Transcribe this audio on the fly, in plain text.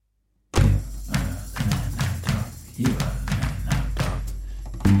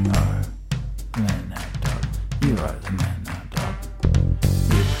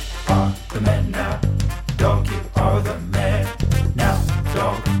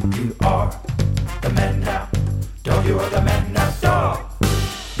You are the man now. Dog, you are the man now. Dog,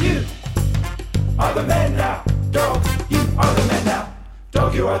 you are the man now. Dog, you are the man now.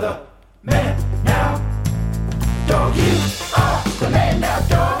 Dog, you are the man now. Dog, you are the man now.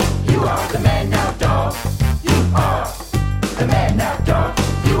 Dog, you are the man now. Dog, you are the man now. Dog,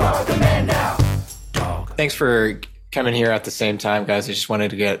 you are the man now. Dog. Thanks for coming here at the same time, guys. I just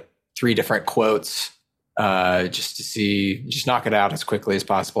wanted to get 3 different quotes just to see, just knock it out as quickly as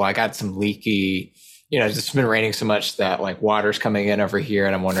possible. I got some leaky, it's been raining so much that like water's coming in over here,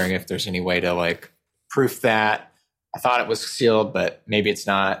 and I'm wondering if there's any way to like proof that. I thought it was sealed, but maybe it's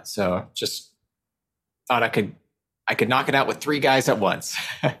not. So just thought I could knock it out with 3 guys at once.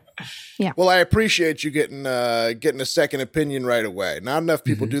 Yeah. Well, I appreciate you getting a second opinion right away. Not enough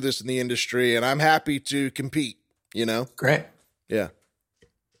people do this in the industry, and I'm happy to compete. Great. Yeah.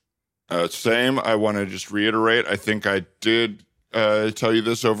 Same. I want to just reiterate. I think I did tell you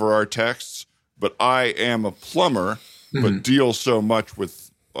this over our texts, but I am a plumber, but deal so much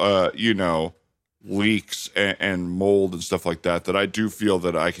with leaks and mold and stuff like that I do feel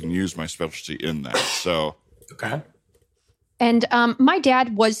that I can use my specialty in that. So okay. And my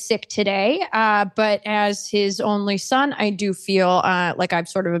dad was sick today, but as his only son, I do feel like I've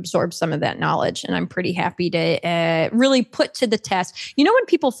sort of absorbed some of that knowledge, and I'm pretty happy to really put to the test. You know when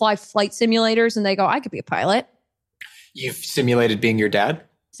people fly flight simulators and they go, I could be a pilot? You've simulated being your dad?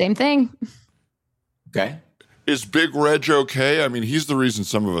 Same thing. Okay. Is Big Reg okay? I mean, he's the reason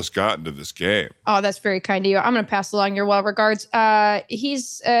some of us got into this game. Oh, that's very kind of you. I'm going to pass along your well regards.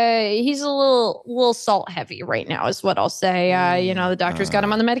 He's a little salt heavy right now, is what I'll say. The doctor's got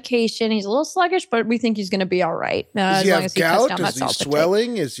him on the medication. He's a little sluggish, but we think he's going to be all right. Does he have gout? Is he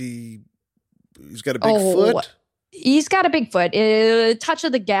swelling? He's got a big foot? He's got a big foot. A touch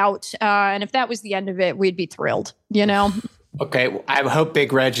of the gout, and if that was the end of it, we'd be thrilled. Okay, I hope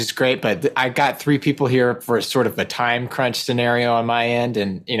Big Reg is great, but I got 3 people here for sort of a time crunch scenario on my end,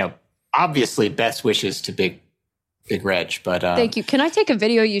 and obviously best wishes to Big Reg. But thank you. Can I take a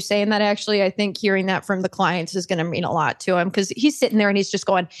video you saying that? Actually, I think hearing that from the clients is going to mean a lot to him, because he's sitting there and he's just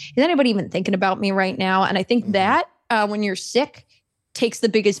going, "Is anybody even thinking about me right now?" And I think that when you're sick, takes the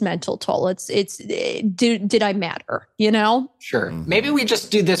biggest mental toll. It's did I matter? Sure. Maybe we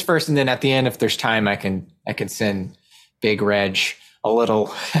just do this first, and then at the end, if there's time, I can send Big Reg a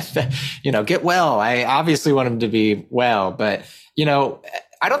little, get well. I obviously want him to be well, but,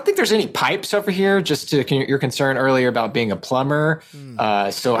 I don't think there's any pipes over here, just to your concern earlier about being a plumber.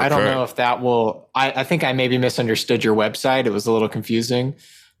 So I don't know if that will, I think I maybe misunderstood your website. It was a little confusing.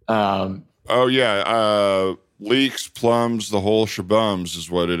 Leaks, plums, the whole shabums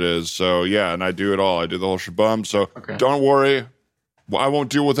is what it is. So yeah, and I do it all. I do the whole shabum. So Don't worry. I won't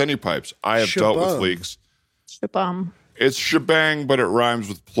deal with any pipes. I have dealt with leaks. Shabum. It's shebang, but it rhymes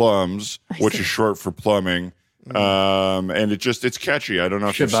with plums, which is short for plumbing. And it's catchy. I don't know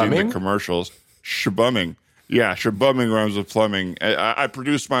if you've seen the commercials. Shabumming. Yeah, shabumming rhymes with plumbing. I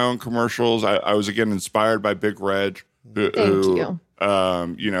produce my own commercials. I was, again, inspired by Big Reg. Thank you.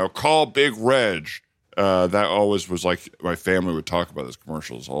 Call Big Reg. That always was like my family would talk about those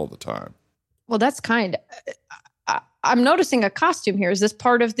commercials all the time. Well, that's kind. I'm noticing a costume here. Is this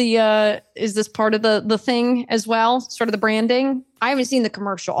part of the thing as well? Sort of the branding? I haven't seen the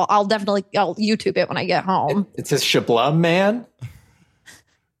commercial. I'll YouTube it when I get home. It says Shablum Man.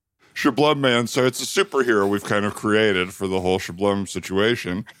 Shablum Man. So it's a superhero we've kind of created for the whole Shablum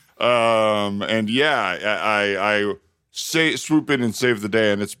situation. I swoop in and save the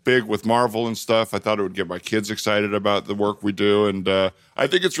day, and it's big with Marvel and stuff. I thought it would get my kids excited about the work we do, and I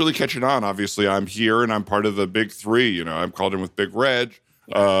think it's really catching on. Obviously, I'm here, and I'm part of the big 3. I'm called in with Big Reg,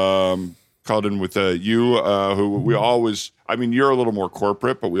 called in with you, who we always, you're a little more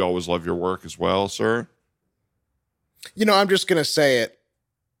corporate, but we always love your work as well, sir. I'm just going to say it.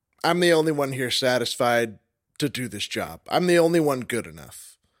 I'm the only one here satisfied to do this job. I'm the only one good enough.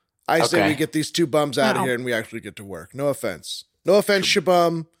 I say we get these 2 bums out of here and we actually get to work. No offense. No offense,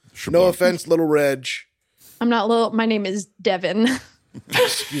 Shabum. No offense, Little Reg. I'm not little. My name is Devin.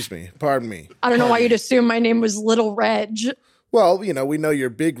 Excuse me. Pardon me. I don't know why you'd assume my name was Little Reg. Well, we know you're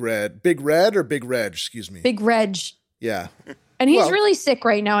Big Red. Big Red or Big Reg? Excuse me. Big Reg. Yeah. And he's really sick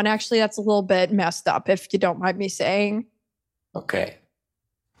right now. And actually, that's a little bit messed up, if you don't mind me saying. Okay.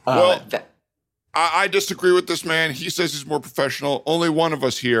 I disagree with this man. He says he's more professional. Only one of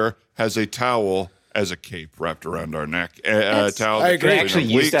us here has a towel as a cape wrapped around our neck. Towel. I agree. Can I actually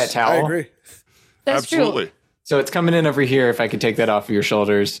use that towel? I agree. That's Absolutely. True. So it's coming in over here. If I could take that off of your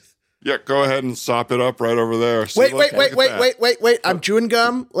shoulders. Yeah, go ahead and sop it up right over there. See, Wait. look at I'm chewing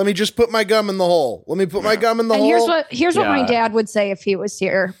gum. Let me just put my gum in the hole. Let me put my gum in the And hole. here's what my dad would say if he was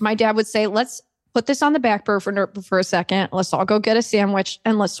here. My dad would say, let's put this on the back burner for a second. Let's all go get a sandwich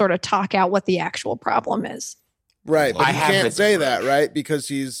and let's sort of talk out what the actual problem is. Right, but I he have can't it- say that, right? Because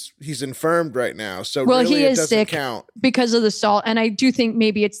he's infirmed right now. So Well, really he it is doesn't sick count. because of the salt. And I do think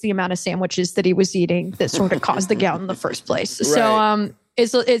maybe it's the amount of sandwiches that he was eating that sort of caused the gout in the first place. Right.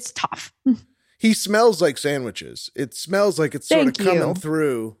 So it's tough. He smells like sandwiches. It smells like it's sort Thank of coming you.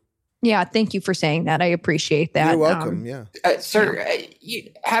 through. Yeah, thank you for saying that. I appreciate that. You're welcome. Yeah. Sir,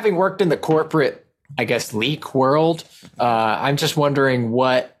 having worked in the corporate, I guess, leak world, I'm just wondering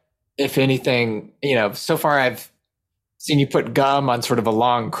what, if anything, so far I've seen you put gum on sort of a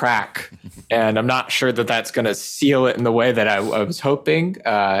long crack, and I'm not sure that that's going to seal it in the way that I was hoping.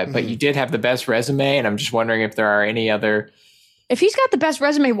 But you did have the best resume, and I'm just wondering if there are any other. If he's got the best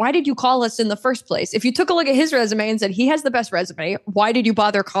resume, why did you call us in the first place? If you took a look at his resume and said he has the best resume, why did you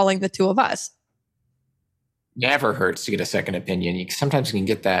bother calling the two of us? Never hurts to get a second opinion. Sometimes you can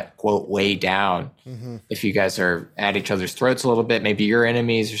get that quote way down if you guys are at each other's throats a little bit. Maybe you're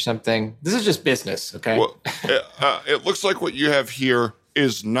enemies or something. This is just business, okay? Well, it looks like what you have here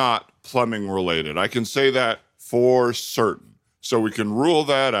is not plumbing related. I can say that for certain. So we can rule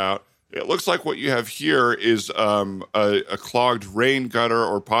that out. It looks like what you have here is a clogged rain gutter,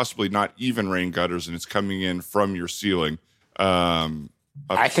 or possibly not even rain gutters, and it's coming in from your ceiling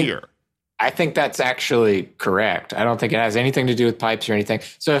here. I think that's actually correct. I don't think it has anything to do with pipes or anything.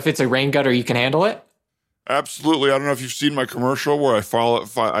 So if it's a rain gutter, you can handle it? Absolutely. I don't know if you've seen my commercial where I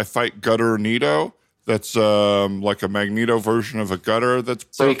fight Gutter-Nito. That's like a Magneto version of a gutter that's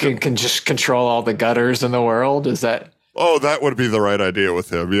broken. So you can just control all the gutters in the world? Is that... Oh, that would be the right idea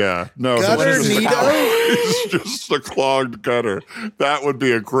with him. Yeah. No, Gutter-Nito? It's just a clogged gutter. That would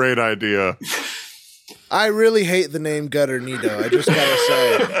be a great idea. I really hate the name Gutter-Nito. I just gotta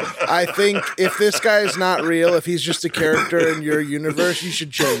say, I think if this guy is not real, if he's just a character in your universe, you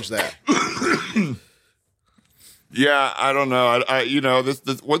should change that. Yeah, I don't know.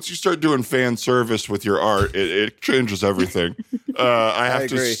 This once you start doing fan service with your art, it changes everything. I have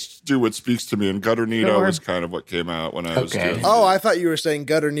to do what speaks to me, and Gutter-Nito is kind of what came out when I was doing it. Oh, I thought you were saying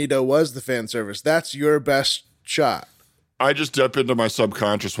Gutter-Nito was the fan service. That's your best shot. I just dip into my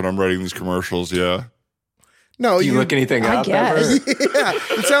subconscious when I'm writing these commercials, yeah. No, Do you look anything up guess. ever? Yeah,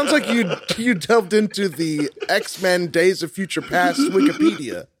 it sounds like you delved into the X-Men Days of Future Past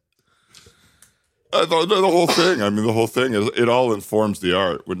Wikipedia. The whole thing. I mean, the whole thing is it all informs the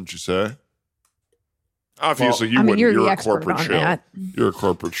art, wouldn't you say? Obviously, you wouldn't. You're You're the a expert corporate on shill. that. You're a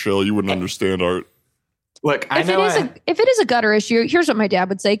corporate shill. You wouldn't understand art. Look, If it is a gutter issue, here's what my dad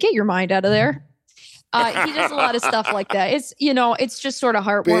would say: get your mind out of there. He does a lot of stuff like that. It's just sort of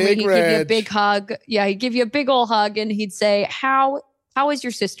heartwarming. Big He'd give you a Reg. big hug. Yeah, he'd give you a big old hug, and he'd say, "How is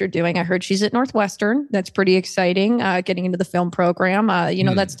your sister doing? I heard she's at Northwestern. That's pretty exciting. Getting into the film program.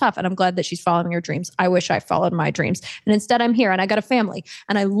 That's tough, and I'm glad that she's following her dreams. I wish I followed my dreams, and instead I'm here, and I got a family,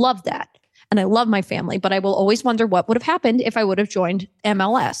 and I love that, and I love my family. But I will always wonder what would have happened if I would have joined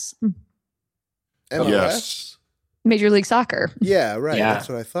MLS, MLS? Yes. Major League Soccer, Yeah, right. Yeah. That's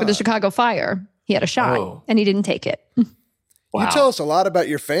what I for thought. the Chicago Fire. He had a shot, Oh. and he didn't take it." Wow. You tell us a lot about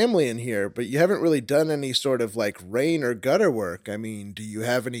your family in here, but you haven't really done any sort of like rain or gutter work. I mean, do you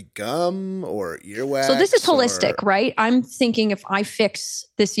have any gum or earwax? So this is holistic, or- right? I'm thinking if I fix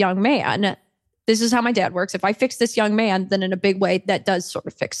this young man, this is how my dad works. If I fix this young man, then in a big way, that does sort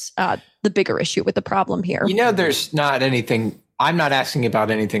of fix the bigger issue with the problem here. There's not anything, I'm not asking about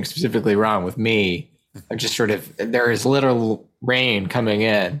anything specifically wrong with me. I'm just there is literal rain coming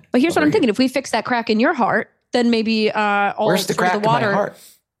in. But here's what over I'm here. thinking. If we fix that crack in your heart, then maybe all Where's the sort of crack the water. in my heart?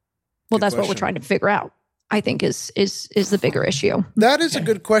 Well, Good that's what we're question. trying to figure out. I think is the bigger issue. That is a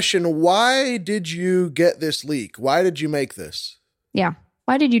good question. Why did you get this leak? Why did you make this? Yeah.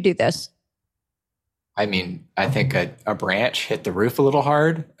 Why did you do this? I mean, I think a branch hit the roof a little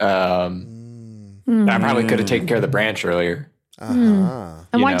hard. I probably could have taken care of the branch earlier. Uh-huh.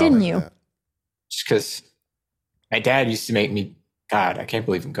 And why didn't you? Just because my dad used to make me, God, I can't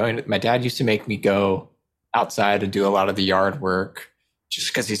believe I'm going. My dad used to make me go outside and do a lot of the yard work just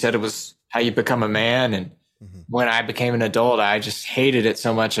because he said it was how you become a man. And when I became an adult, I just hated it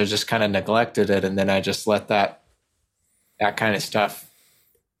so much. I just kind of neglected it. And then I just let that kind of stuff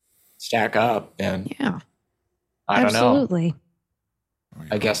stack up. And Yeah. I don't know. Absolutely.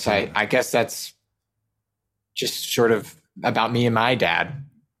 I guess that's just sort of about me and my dad.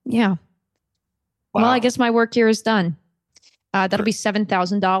 Yeah. Wow. Well, I guess my work here is done. That'll be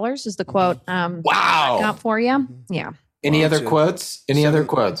 $7,000 is the quote. Wow. I got for you. Yeah. Any other quotes? Any other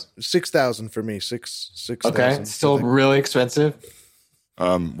quotes? 6,000 for me. 6,000. Okay, still really expensive.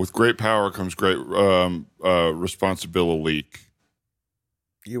 With great power comes great responsibility.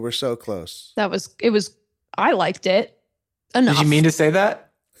 You were so close. I liked it enough. Did you mean to say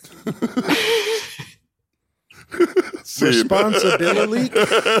that? Responsibility.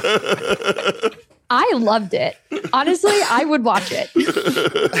 I loved it. Honestly, I would watch it.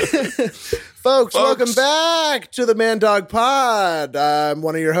 Folks, welcome back to the Man Dog Pod. I'm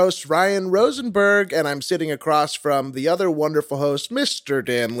one of your hosts, Ryan Rosenberg, and I'm sitting across from the other wonderful host, Mr.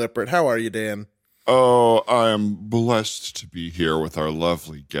 Dan Lippert. How are you, Dan? Oh, I'm blessed to be here with our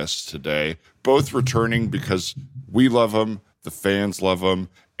lovely guests today, both returning because we love them, the fans love them,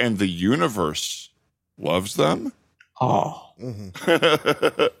 and the universe loves them. Oh.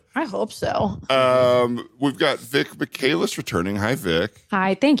 Mm-hmm. I hope so. We've got Vic Michaelis returning. Hi, Vic.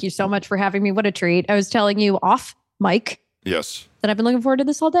 Hi, thank you so much for having me. What a treat. I was telling you off mic Yes. that I've been looking forward to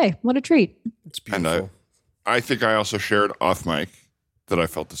this all day. What a treat. It's beautiful. And I think I also shared off mic that I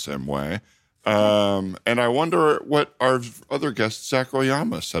felt the same way. And I wonder what our other guest, Zach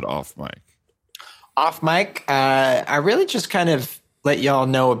Oyama, said off mic. Off mic, I really just kind of let y'all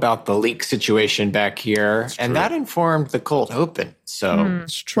know about the leak situation back here, and that informed the cold open. So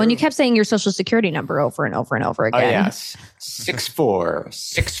It's true. When you kept saying your social security number over and over and over again. Oh, yes.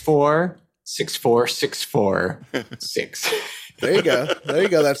 6464646466. There you go. There you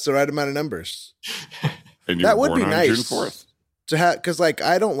go. That's the right amount of numbers. And you That were would be born on nice. June 4th. To have, because like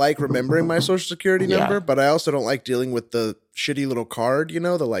I don't like remembering my social security Yeah. number, but I also don't like dealing with the shitty little card, the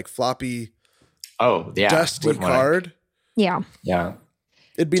like floppy, Oh, yeah. dusty Wouldn't wanna- card. Yeah. Yeah.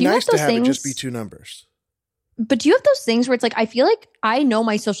 It'd be Do you nice have to those have it just things- be 2 numbers. But do you have those things where it's like, I feel like I know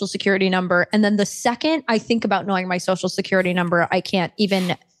my social security number, and then the second I think about knowing my social security number, I can't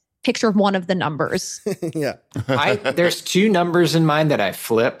even picture one of the numbers. Yeah. There's 2 numbers in mind that I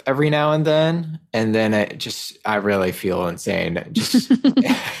flip every now and then I really feel insane. Just Do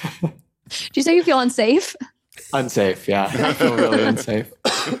you say you feel unsafe? unsafe. Yeah. I feel really unsafe.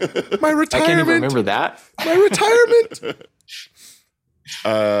 My I can't even retirement. remember that. My retirement.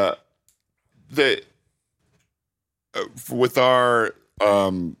 With our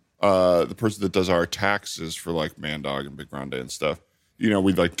the person that does our taxes for like Man Dog and Big Grande and stuff,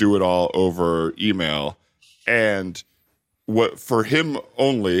 we'd like do it all over email, and what for him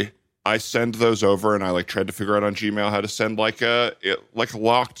only, I send those over, and I like tried to figure out on Gmail how to send like a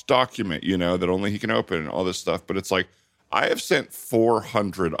locked document, that only he can open and all this stuff. But it's like I have sent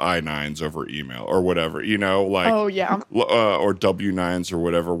 400 I-9s over email or whatever, Oh, yeah. or W-9s or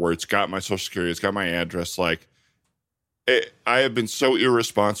whatever, where it's got my social security, it's got my address. Like I have been so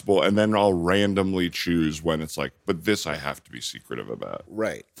irresponsible, and then I'll randomly choose when it's like, but this I have to be secretive about.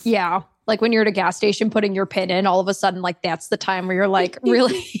 Right. Yeah. Like when you're at a gas station putting your pin in, all of a sudden, like that's the time where you're like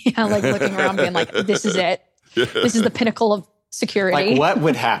really like looking around being like, this is it. This is the pinnacle of security. Like, what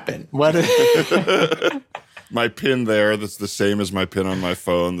would happen? My pin there, that's the same as my pin on my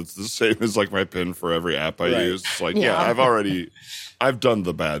phone. That's the same as like my pin for every app I Right. use. It's like, Yeah. I've done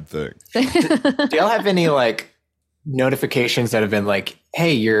the bad thing. Do y'all have any like notifications that have been like,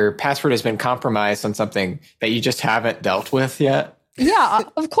 hey, your password has been compromised on something that you just haven't dealt with yet? Yeah,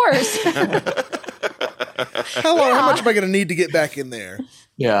 of course. How long? How much am I going to need to get back in there?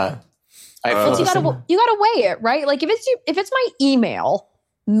 Yeah. I feel But you the same. gotta weigh it, right? Like if it's my email,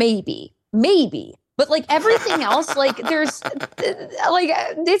 maybe. But like everything else, like there's like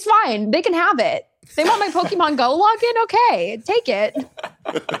it's fine. They can have it. They want my Pokemon Go login? Okay, take it.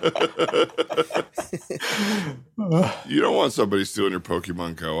 You don't want somebody stealing your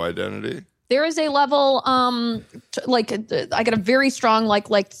Pokemon Go identity. There is a level, I got a very strong like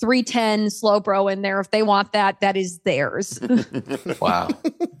 310 Slowbro in there. If they want that, that is theirs. Wow.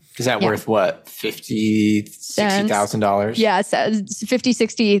 Is that Yeah. worth what? $50,000-$60,000? Yeah, it's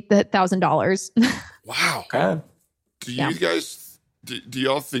 $50,000-$60,000. Wow. Okay. Do you Yeah. guys, do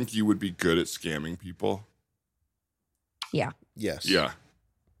y'all think you would be good at scamming people? Yeah. Yes. Yeah.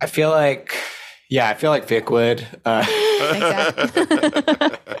 I feel like Vic would.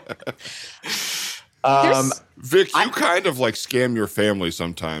 Vic, you kind of like scam your family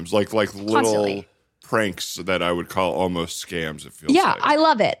sometimes, like little Constantly. pranks that I would call almost scams. It feels Yeah, like. I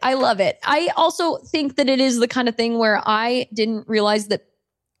love it. I also think that it is the kind of thing where I didn't realize that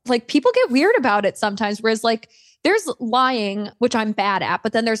like people get weird about it sometimes. Whereas like there's lying, which I'm bad at,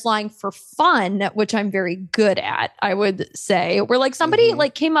 but then there's lying for fun, which I'm very good at, I would say. Where like somebody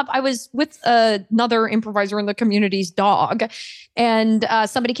like came up, I was with another improviser in the community's dog, and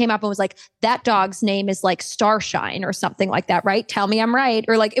somebody came up and was like, that dog's name is like Starshine or something like that, right? Tell me I'm right.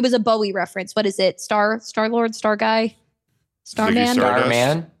 Or like it was a Bowie reference. What is it? Star Lord, Star Guy?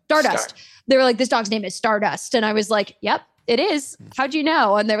 Starman? Stardust. They were like, this dog's name is Stardust. And I was like, yep, it is. How'd you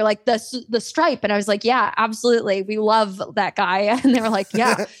know? And they were like, the stripe. And I was like, yeah, absolutely. We love that guy. And they were like,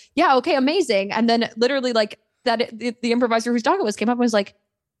 yeah, okay, amazing. And then literally like that, the improviser whose dog it was came up and was like,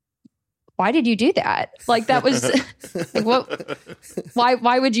 why did you do that? Like that was like, what,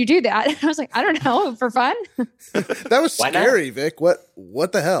 why would you do that? And I was like, I don't know, for fun. That was scary, Vic.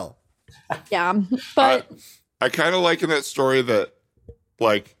 What the hell? Yeah. But I kind of like in that story that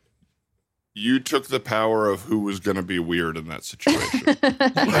like you took the power of who was going to be weird in that situation.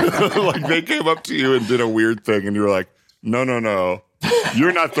 Like they came up to you and did a weird thing and you were like, no.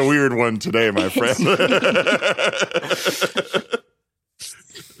 You're not the weird one today, my friend.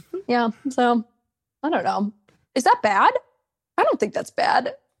 Yeah. So I don't know. Is that bad? I don't think that's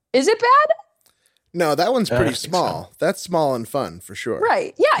bad. Is it bad? No, that one's pretty small. So. That's small and fun for sure.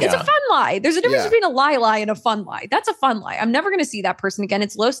 Right. Yeah, it's a fun lie. There's a difference between a lie and a fun lie. That's a fun lie. I'm never going to see that person again.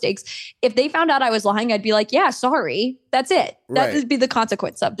 It's low stakes. If they found out I was lying, I'd be like, yeah, sorry. That's it. That would be the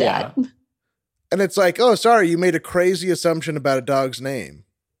consequence of that. And it's like, oh, sorry, you made a crazy assumption about a dog's name.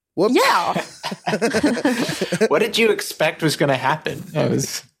 Whoops. Yeah. What did you expect was going to happen?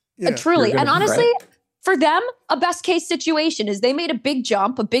 Truly. And honestly, for them, a best case situation is they made a big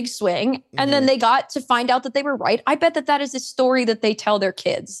jump, a big swing, and then they got to find out that they were right. I bet that is a story that they tell their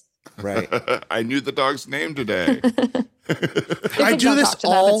kids. Right. I knew the dog's name today. I do this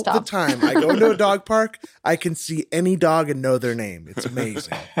all the time. I go into a dog park. I can see any dog and know their name. It's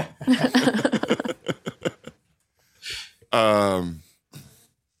amazing.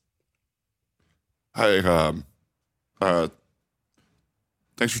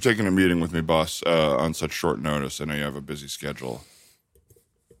 Thanks for taking a meeting with me, boss, on such short notice. I know you have a busy schedule.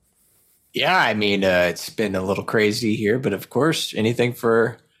 Yeah, I mean, it's been a little crazy here, but of course, anything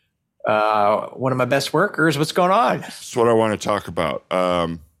for one of my best workers. What's going on? That's what I want to talk about.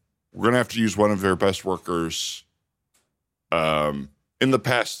 We're going to have to use one of their best workers in the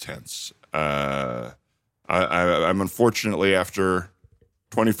past tense. I'm unfortunately, after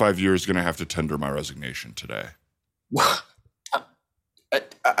 25 years, going to have to tender my resignation today.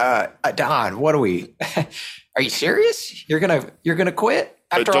 Don, what are we? Are you serious? You're gonna quit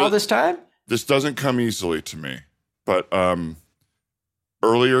after all this time? This doesn't come easily to me, but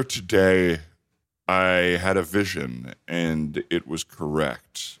earlier today I had a vision and it was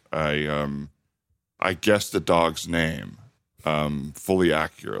correct. I guessed the dog's name fully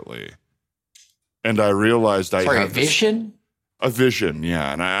accurately, and I realized I had a vision. A vision,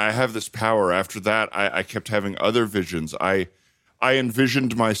 yeah, and I have this power. After that, I kept having other visions. I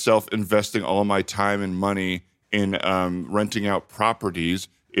envisioned myself investing all my time and money in renting out properties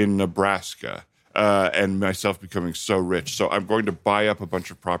in Nebraska and myself becoming so rich. So I'm going to buy up a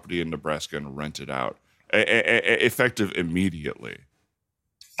bunch of property in Nebraska and rent it out, effective immediately.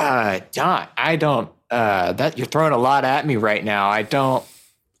 Don, I don't, that you're throwing a lot at me right now. I don't,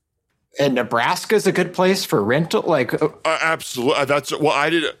 and Nebraska's a good place for rental? Like, absolutely.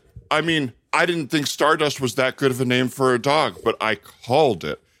 I didn't think Stardust was that good of a name for a dog, but I called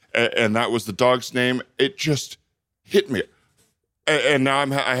it, and that was the dog's name. It just hit me, and now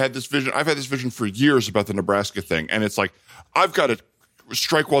I had this vision. I've had this vision for years about the Nebraska thing, and it's like I've got to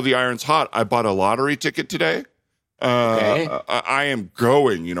strike while the iron's hot. I bought a lottery ticket today. Okay. I am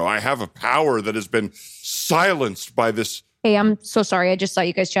going. I have a power that has been silenced by this. Hey, I'm so sorry. I just saw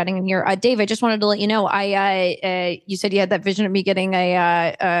you guys chatting in here. Dave, I just wanted to let you know, you said you had that vision of me getting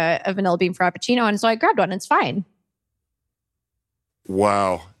a vanilla bean frappuccino, and so I grabbed one. It's fine.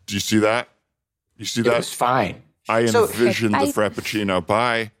 Wow. Do you see that? You see that? It was fine. I envisioned the frappuccino.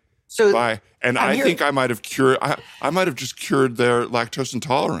 Bye. And I think I might have I might have just cured their lactose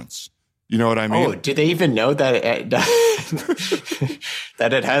intolerance. You know what I mean? Oh, do they even know that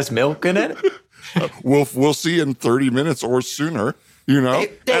that it has milk in it? We'll see in 30 minutes or sooner,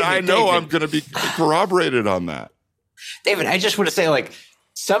 David, and I know I'm going to be corroborated on that. David, I just want to say, like,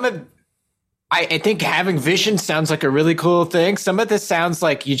 I think having vision sounds like a really cool thing. Some of this sounds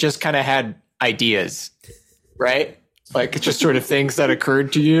like you just kind of had ideas, right? Like just sort of things that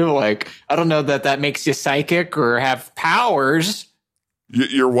occurred to you. Like, I don't know that makes you psychic or have powers.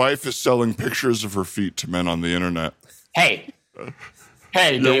 Your wife is selling pictures of her feet to men on the internet. Hey,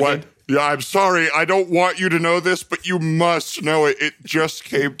 David. Yeah, I'm sorry. I don't want you to know this, but you must know it. It just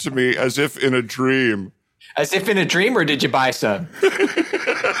came to me as if in a dream. As if in a dream, or did you buy some?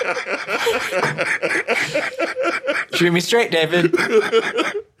 Shoot me straight, David.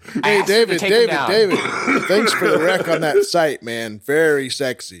 Hey, David. Thanks for the rec on that site, man. Very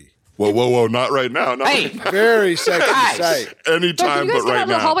sexy. Whoa. Not right now. Hey. Right now. Very sexy Guys. sight. Anytime but right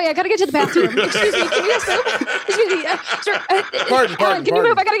The now. hallway. I gotta get to the bathroom. Excuse me. Can you guys move? Excuse me. Sir, Alan, can you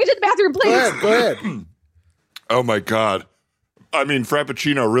move? I gotta get to the bathroom, please. Go ahead. Oh my God. I mean,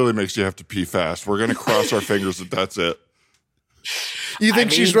 Frappuccino really makes you have to pee fast. We're going to cross our fingers that that's it. You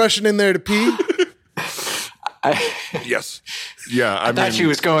think she's rushing in there to pee? Yes. Yeah. I thought she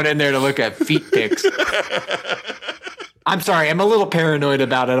was going in there to look at feet pics. I'm sorry. I'm a little paranoid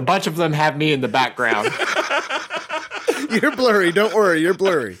about it. A bunch of them have me in the background. You're blurry. Don't worry. You're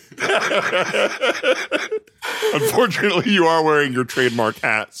blurry. Unfortunately, you are wearing your trademark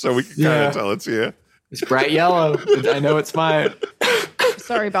hat, so we can kind of tell it's you. It's bright yellow. I know it's mine.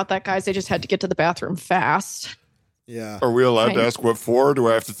 Sorry about that, guys. I just had to get to the bathroom fast. Yeah. Are we allowed to ask what for? Or do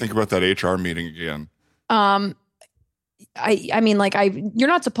I have to think about that HR meeting again? I mean, like, you're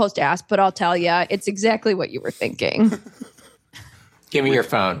not supposed to ask, but I'll tell you, it's exactly what you were thinking. Give me your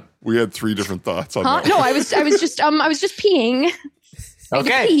phone. We had 3 different thoughts on that. No, I was just peeing.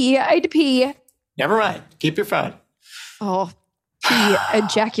 Okay. I had to pee. Never mind. Keep your phone. Oh, pee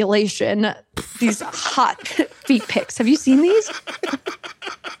ejaculation. These hot feet pics. Have you seen these?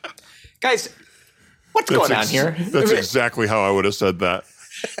 Guys, what's going on here? That's exactly how I would have said that.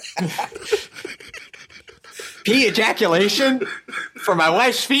 Pee ejaculation for my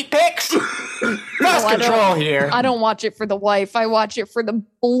wife's feet pics? Lost control here. I don't watch it for the wife. I watch it for the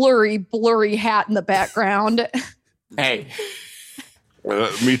blurry hat in the background. Hey.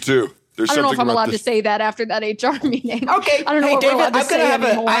 Me too. There's I don't know if I'm allowed this. to say that after that HR meeting. Okay. I don't know hey, what David, we're allowed to say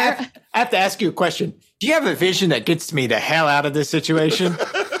anymore. I have to ask you a question. Do you have a vision that gets me the hell out of this situation?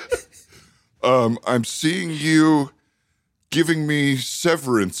 I'm seeing you giving me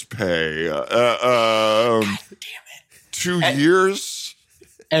severance pay. God damn it. 2 years.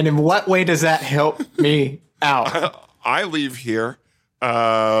 And in what way does that help me out? I leave here.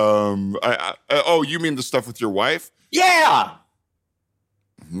 Oh, you mean the stuff with your wife? Yeah.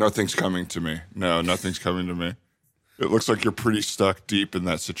 Nothing's coming to me. No, nothing's coming to me. It looks like you're pretty stuck deep in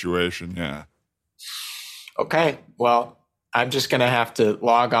that situation. Yeah. Okay. Well, I'm just going to have to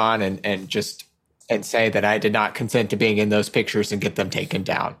log on and say that I did not consent to being in those pictures and get them taken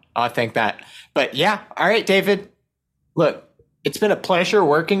down. I think that. But yeah. All right, David. Look, it's been a pleasure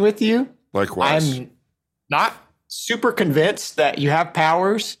working with you. Likewise. I'm not super convinced that you have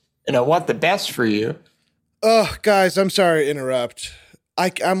powers, and I want the best for you. Oh, guys, I'm sorry to interrupt.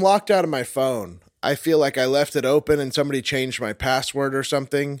 I'm locked out of my phone. I feel like I left it open and somebody changed my password or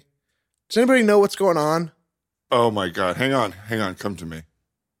something. Does anybody know what's going on? Oh my God. Hang on. Come to me.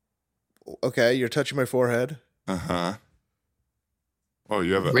 Okay, you're touching my forehead. Uh-huh. Oh,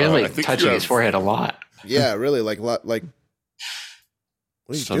 you have a Really I think touching you his forehead a lot. Yeah, really, like what are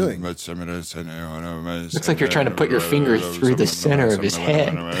you doing? Looks like you're trying to put your finger through the center of his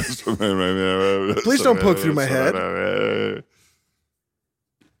head. Please don't poke through my head.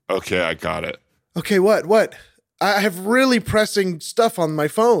 Okay, I got it. Okay, what? I have really pressing stuff on my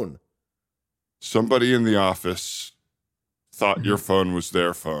phone. Somebody in the office thought your phone was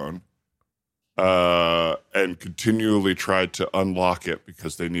their phone, and continually tried to unlock it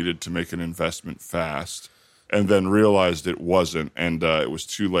because they needed to make an investment fast, and then realized it wasn't, and it was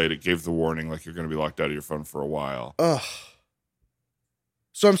too late. It gave the warning, like you're going to be locked out of your phone for a while. Ugh.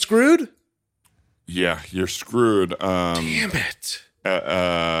 So I'm screwed? Yeah, you're screwed. Damn it.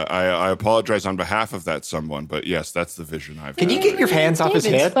 I apologize on behalf of that someone, but yes, that's the vision I've Can had. you get your hands off his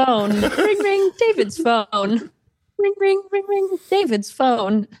head? Phone. Ring, ring, David's phone. Ring, ring, ring, ring, David's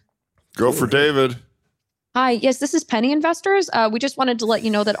phone. Go for David. Hi, yes, this is Penny Investors. We just wanted to let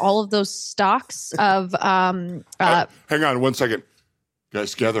you know that all of those stocks of Hang on 1 second.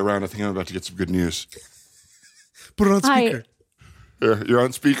 Guys, gather around. I think I'm about to get some good news. Put it on speaker. Here, you're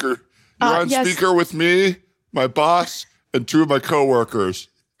on speaker. You're on yes. speaker with me, my boss, and 2 of my coworkers.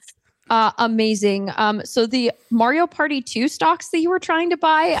 Amazing. So the Mario Party 2 stocks that you were trying to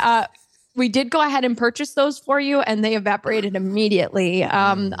buy, we did go ahead and purchase those for you, and they evaporated immediately.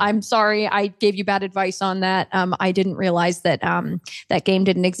 I'm sorry, I gave you bad advice on that. I didn't realize that that game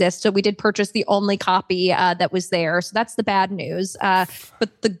didn't exist. So we did purchase the only copy that was there. So that's the bad news.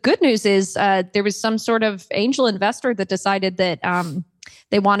 But the good news is there was some sort of angel investor that decided that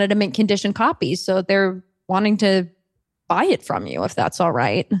they wanted to mint condition copies. So they're wanting to buy it from you, if that's all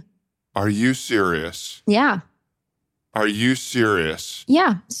right. Are you serious? Yeah. Are you serious?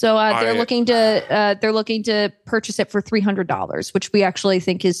 Yeah. So they're looking to purchase it for $300, which we actually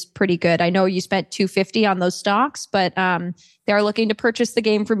think is pretty good. I know you spent $250 on those stocks, but they're looking to purchase the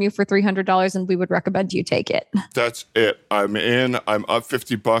game from you for $300, and we would recommend you take it. That's it. I'm in. I'm up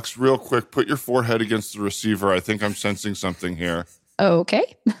 $50. Real quick, put your forehead against the receiver. I think I'm sensing something here.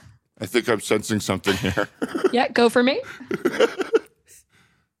 Okay. I think I'm sensing something here. Yeah, go for me.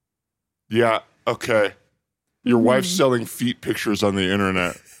 Yeah, okay. Your wife's selling feet pictures on the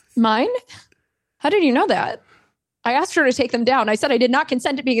internet. Mine? How did you know that? I asked her to take them down. I said I did not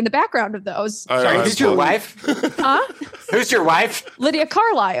consent to being in the background of those. Sorry, who's your wife? Huh? Who's your wife? Lydia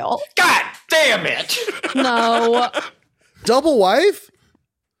Carlisle. God damn it. No. Double wife?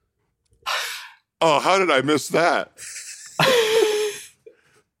 Oh, how did I miss that?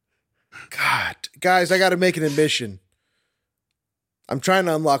 God. Guys, I got to make an admission. I'm trying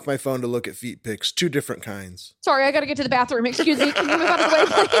to unlock my phone to look at feet pics. 2 different kinds. Sorry, I got to get to the bathroom. Excuse me. Can you move out of the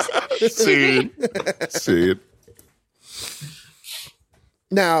way, please? See it.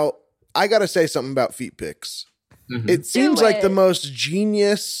 Now, I got to say something about feet pics. Mm-hmm. It seems like the most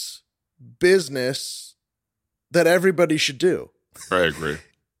genius business that everybody should do. I agree.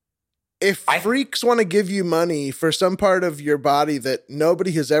 If freaks want to give you money for some part of your body that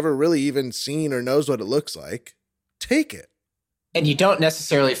nobody has ever really even seen or knows what it looks like, take it. And you don't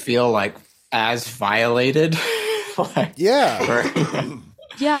necessarily feel like as violated. Yeah.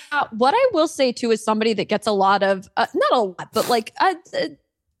 Yeah. What I will say too is somebody that gets a lot of, not a lot, but like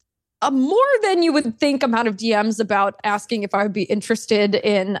a more than you would think amount of DMs about asking if I would be interested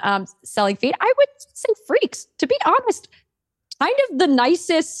in selling feet. I would say freaks, to be honest. Kind of the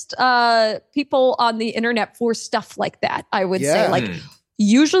nicest people on the internet for stuff like that, I would say. Like,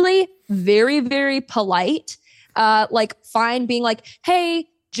 usually very, very polite. Like, fine being like, hey,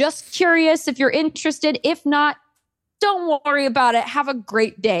 just curious if you're interested. If not, don't worry about it. Have a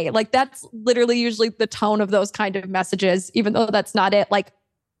great day. Like, that's literally usually the tone of those kind of messages, even though that's not it. Like,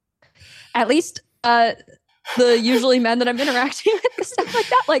 at least the usually men that I'm interacting with and stuff like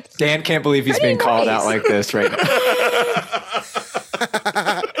that. Like, Dan can't believe he's being called out like this right now.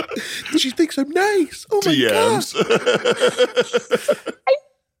 She thinks I'm nice. Oh my DMs.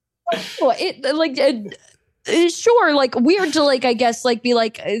 God. Sure, like weird to like, I guess, like be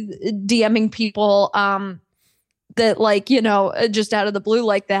like DMing people that like, you know, just out of the blue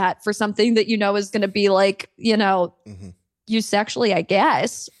like that for something that you know is going to be like, you know, you sexually, I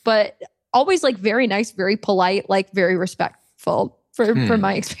guess, but always like very nice, very polite, like very respectful for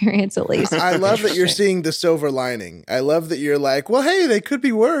my experience, at least. I love that you're seeing the silver lining. I love that you're like, well, hey, they could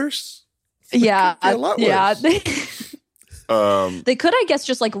be worse. Yeah. A lot worse. They could, I guess,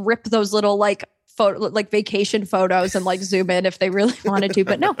 just like rip those little like like vacation photos and like zoom in if they really wanted to,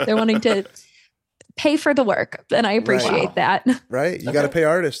 but no, they're wanting to pay for the work, and I appreciate that. Right? You got to pay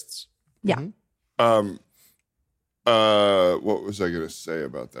artists. Yeah. What was I going to say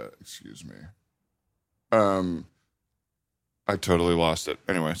about that? Excuse me. I totally lost it.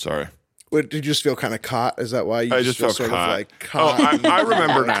 Anyway, sorry. What, did you just feel kind of caught? Is that why you I just feel felt sort caught. of like caught? Oh, I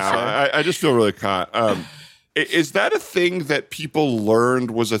remember now. I just feel really caught. Is that a thing that people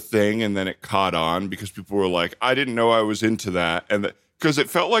learned was a thing and then it caught on because people were like, I didn't know I was into that. And because it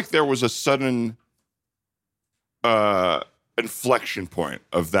felt like there was a sudden inflection point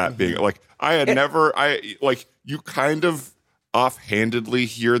of that being like, you kind of offhandedly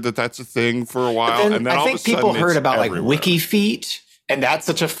hear that that's a thing for a while. And then I all think of a sudden people heard about everywhere. like wiki feet. And that's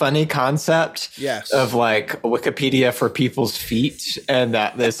such a funny concept of like Wikipedia for people's feet. And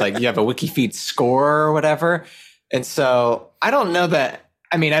that there's like, you have a wiki feet score or whatever. And so I don't know that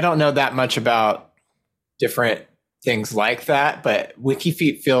much about different things like that, but wiki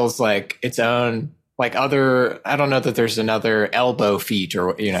feet feels like its own, like other, I don't know that there's another elbow feet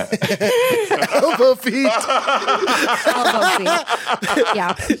or, you know. Elbow feet. Elbow feet.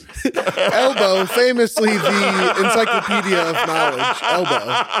 Yeah. Elbow, famously the encyclopedia of knowledge.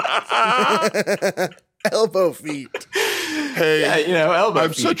 Elbow. Elbow feet. Hey, yeah, you know, elbow I'm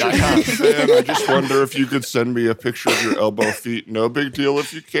feet. such a huge fan. I just wonder if you could send me a picture of your elbow feet. No big deal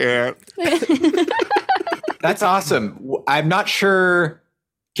if you can't. That's awesome. I'm not sure.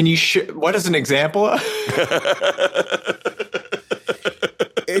 Can you what is an example of?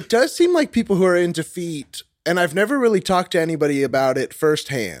 It does seem like people who are into feet, and I've never really talked to anybody about it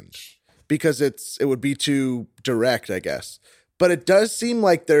firsthand because it would be too direct, I guess. But it does seem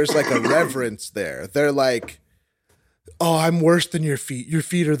like there's like a reverence there. They're like, "Oh, I'm worse than your feet. Your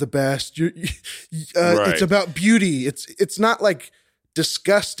feet are the best. Right. It's about beauty. It's not like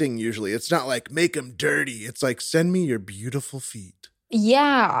disgusting. Usually, it's not like make them dirty. It's like send me your beautiful feet."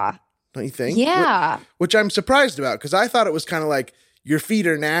 Yeah. Don't you think? Yeah. Which I'm surprised about because I thought it was kind of like your feet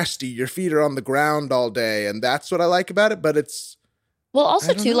are nasty. Your feet are on the ground all day. And that's what I like about it. But it's. Well,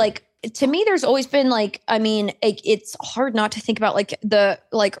 also too, like, to me, there's always been like, I mean, it's hard not to think about like the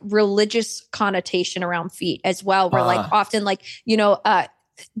like religious connotation around feet as well, where like often like, you know,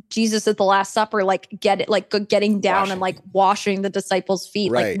 Jesus at the Last Supper, like getting down and like washing the disciples'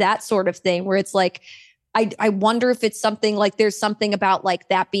 feet, Right. like that sort of thing, where it's like, I wonder if it's something like there's something about like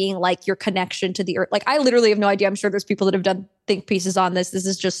that being like your connection to the earth. Like I literally have no idea. I'm sure there's people that have done think pieces on this. This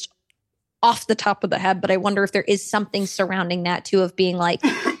is just off the top of the head, but I wonder if there is something surrounding that too, of being like,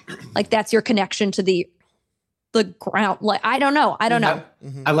 like that's your connection to the ground. Like, I don't know.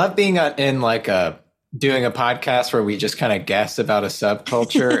 I love being in like doing a podcast where we just kind of guess about a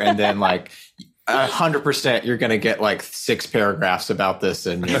subculture and then like 100% you're going to get like 6 paragraphs about this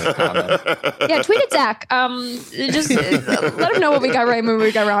in your comment. Yeah, tweet at Zach. Just let him know what we got right and what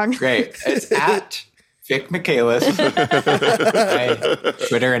we got wrong. Great. It's at Vic Michaelis.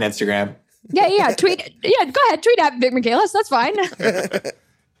 Twitter and Instagram. Yeah. Tweet. Yeah, go ahead. Tweet at Vic Michaelis. That's fine.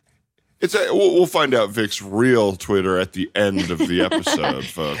 We'll find out Vic's real Twitter at the end of the episode,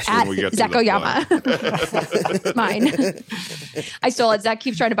 folks. At when we get Zach to the Oyama. Mine. I stole it. Zach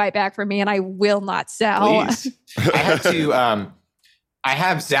keeps trying to buy it back from me, and I will not sell. Please. I had to. I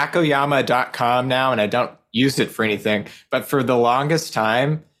have zachoyama.com now, and I don't use it for anything. But for the longest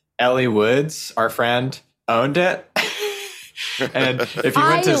time, Ellie Woods, our friend, owned it. And if you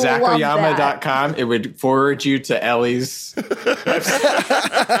went to zachoyama.com, it would forward you to Ellie's website,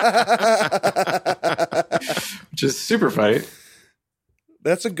 which is super funny.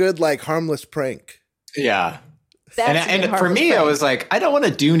 That's a good, like, harmless prank. Yeah. That's And for me, I was like, I don't want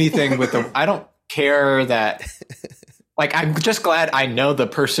to do anything with them. I don't care that. Like, I'm just glad I know the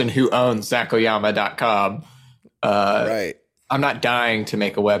person who owns zachoyama.com. Right. I'm not dying to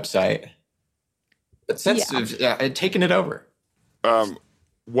make a website. But since I'd taken it over.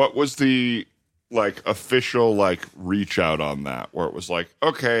 What was the like official like reach out on that where it was like,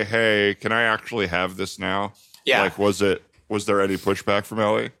 okay, hey, can I actually have this now? Yeah. Like, was there any pushback from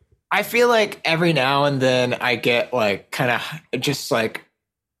Ellie? I feel like every now and then I get like kind of just like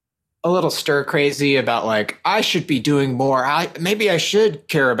a little stir crazy about like, I should be doing more. Maybe I should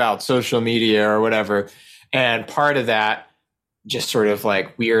care about social media or whatever. And part of that just sort of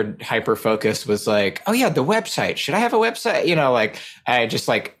like weird hyper focus was like, oh yeah, the website. Should I have a website? You know, like I just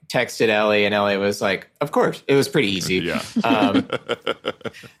like texted Ellie and Ellie was like, of course. It was pretty easy. Yeah.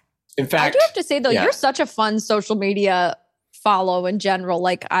 In fact, I do have to say though, you're such a fun social media follow in general.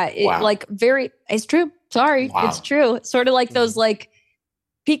 Like it's true. Sorry. Wow. It's true. It's sort of like those like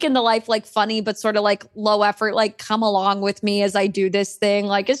peek in the life, like funny, but sort of like low effort, like come along with me as I do this thing.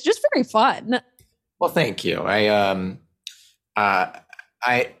 Like it's just very fun. Well, thank you. I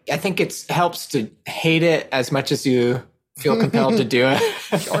think it helps to hate it as much as you feel compelled to do it.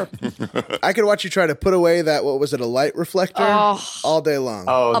 Sure. I could watch you try to put away that, what was it, a light reflector? All day long.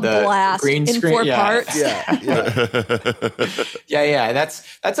 Oh, a the blast green in screen. 4 parts. Yeah.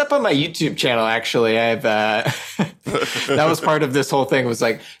 That's up on my YouTube channel. Actually, I've that was part of this whole thing. Was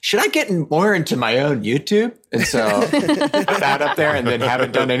like, should I get more into my own YouTube? And so I put that up there, and then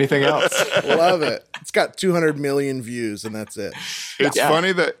haven't done anything else. Love it. It's got 200 million views, and that's it. It's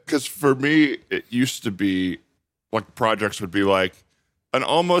funny that because for me, it used to be like projects would be like an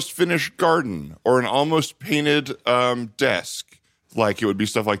almost finished garden or an almost painted desk. Like it would be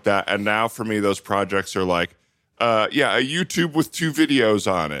stuff like that. And now for me, those projects are like, a YouTube with 2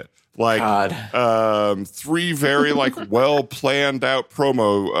 videos on it. Like 3 very like well planned out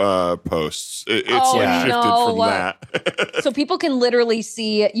promo posts. It's shifted from that. So people can literally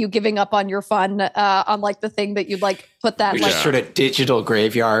see you giving up on your fun on like the thing that you'd like put that like sort of digital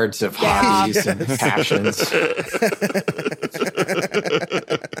graveyards of hobbies and passions.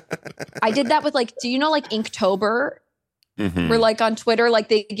 I did that with like, do you know like Inktober? Mm-hmm. Where like on Twitter, like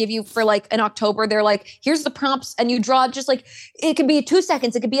they give you for like in October, they're like, here's the prompts and you draw just like, it could be 2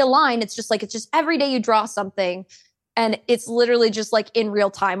 seconds. It could be a line. It's just every day you draw something. And it's literally just like in real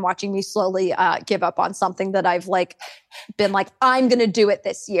time watching me slowly give up on something that I've like been like, I'm going to do it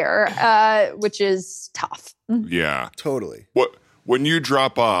this year, which is tough. Yeah, totally. When you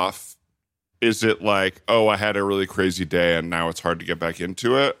drop off, is it like, oh, I had a really crazy day and now it's hard to get back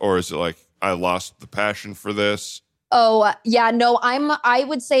into it? Or is it like, I lost the passion for this? Oh, yeah, no, I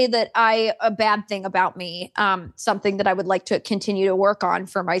would say that a bad thing about me, something that I would like to continue to work on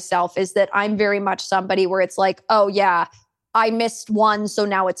for myself is that I'm very much somebody where it's like, oh yeah, I missed one, so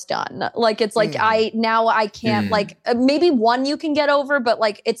now it's done. Like, it's like, I can't like, maybe one you can get over, but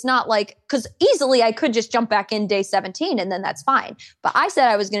like, it's not like, cause easily I could just jump back in day 17 and then that's fine. But I said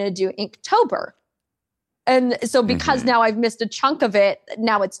I was going to do Inktober. And so because now I've missed a chunk of it,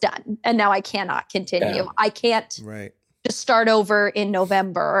 now it's done. And now I cannot continue. I can't just start over in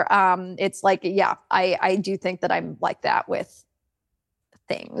November. It's like, I do think that I'm like that with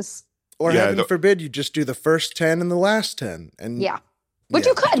things. Or heaven forbid you just do the first 10 and the last 10. And Which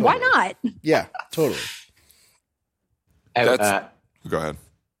you could. Totally. Why not? Yeah, totally. Go ahead.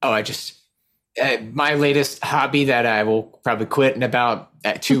 My latest hobby that I will probably quit in about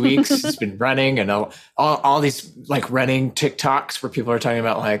 2 weeks has been running, and all these like running TikToks where people are talking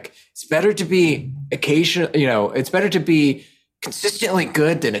about like it's better to be it's better to be consistently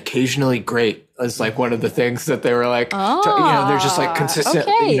good than occasionally great. Is like one of the things that they were like, they're just like consistent.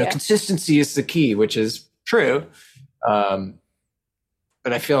 Okay. Consistency is the key, which is true.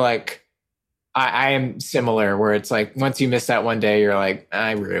 But I feel like I am similar, where it's like once you miss that one day, you're like,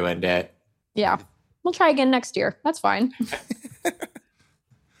 I ruined it. Yeah. We'll try again next year. That's fine.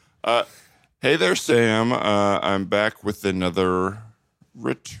 Hey there, Sam. I'm back with another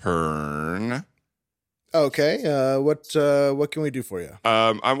return. Okay. What can we do for you?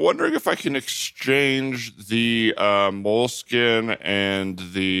 I'm wondering if I can exchange the moleskin and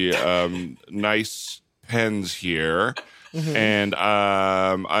the nice pens here, and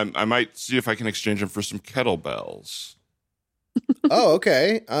I might see if I can exchange them for some kettlebells. Oh,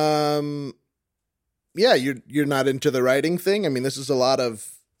 okay. Yeah, you're not into the writing thing. I mean, this is a lot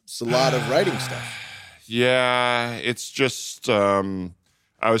of writing stuff. Yeah, it's just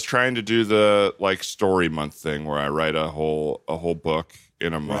I was trying to do the like story month thing where I write a whole book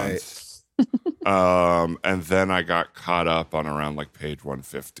in a month. Right. And then I got caught up on around like page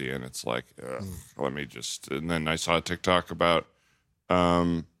 150, and it's like, let me just. And then I saw a TikTok about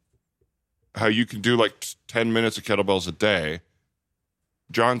how you can do like 10 minutes of kettlebells a day.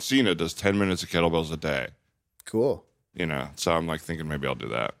 John Cena does 10 minutes of kettlebells a day. Cool. So I'm like thinking maybe I'll do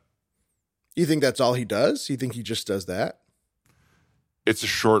that. You think that's all he does? You think he just does that? It's a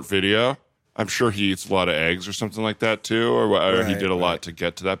short video. I'm sure he eats a lot of eggs or something like that too, or he did a lot to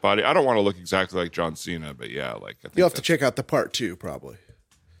get to that body. I don't want to look exactly like John Cena, but yeah, like I think you'll have to check out the part 2 probably.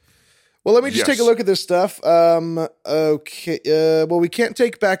 Well, let me just take a look at this stuff. Okay. Well, we can't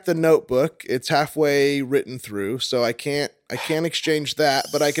take back the notebook. It's halfway written through, so I can't exchange that,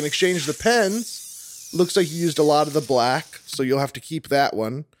 but I can exchange the pens. Looks like you used a lot of the black, so you'll have to keep that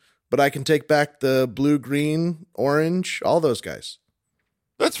one. But I can take back the blue, green, orange, all those guys.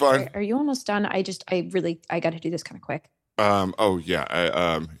 That's fine. Are you almost done? I got to do this kind of quick.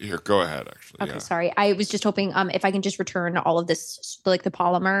 Here, go ahead, actually. Okay, sorry. I was just hoping if I can just return all of this, like the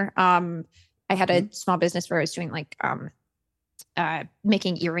polymer. I had a small business where I was doing like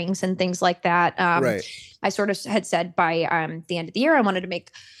making earrings and things like that. Right. I sort of had said by the end of the year, I wanted to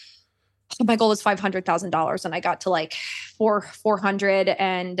make. My goal was $500,000, and I got to like 400,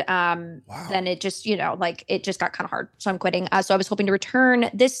 and then it just it just got kind of hard, so I'm quitting. So I was hoping to return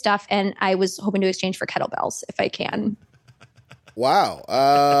this stuff, and I was hoping to exchange for kettlebells if I can. Wow.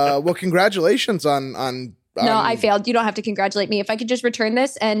 Well, congratulations on. No, I failed. You don't have to congratulate me. If I could just return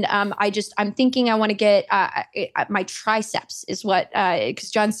this, and I'm thinking I want to get my triceps is what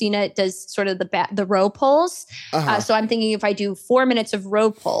because John Cena does sort of the row pulls. So I'm thinking if I do 4 minutes of row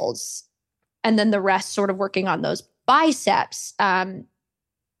pulls, and then the rest sort of working on those biceps, then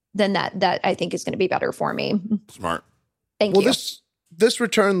that I think is going to be better for me. Smart. Thank you. This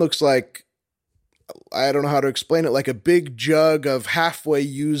return looks like, I don't know how to explain it, like a big jug of halfway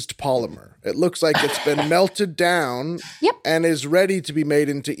used polymer. It looks like it's been melted down and is ready to be made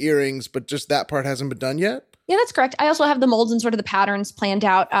into earrings, but just that part hasn't been done yet. Yeah, that's correct. I also have the molds and sort of the patterns planned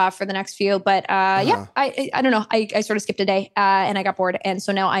out for the next few, but I don't know. I sort of skipped a day and I got bored. And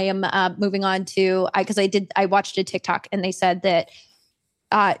so now I am moving on to, because I watched a TikTok and they said that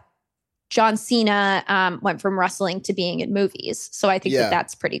John Cena went from wrestling to being in movies. So I think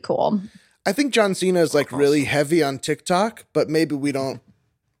that's pretty cool. I think John Cena is like really heavy on TikTok, but maybe we don't,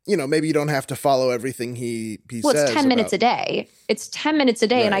 maybe you don't have to follow everything he says. Well, it's 10 minutes a day. It's 10 minutes a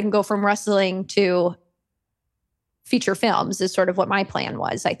day, and I can go from wrestling to feature films is sort of what my plan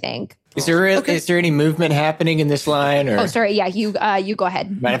was, I think. Is there any movement happening in this line? Or? Oh, sorry. Yeah, you go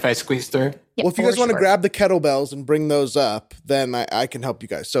ahead. Mind if I squeeze through? Yep, well, if you guys want to grab the kettlebells and bring those up, then I can help you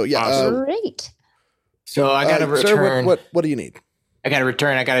guys. So yeah, awesome. Great. So I got to return. Sir, what do you need? I got to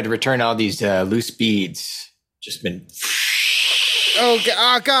return all these loose beads. Just been. Okay.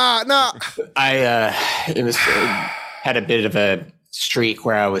 Oh God, no. Had a bit of a streak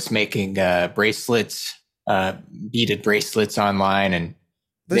where I was making bracelets. Beaded bracelets online, and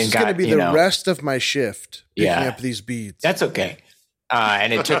this is going to be the rest of my shift picking up these beads. That's okay.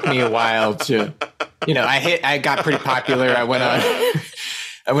 And it took me a while to, I got pretty popular. I went on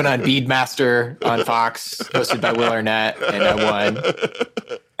Beadmaster on Fox, hosted by Will Arnett, and I won.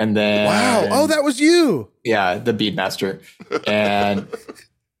 And then wow, that was you. Yeah, the Beadmaster, and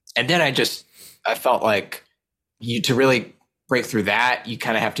then I felt like to really break through that, you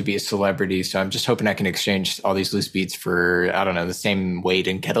kind of have to be a celebrity. So I'm just hoping I can exchange all these loose beads for, I don't know, the same weight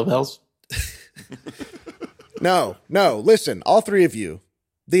in kettlebells. No. Listen, all three of you.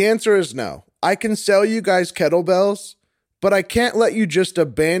 The answer is no. I can sell you guys kettlebells, but I can't let you just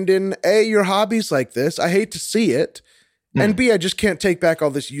abandon A, your hobbies like this. I hate to see it. And B, I just can't take back all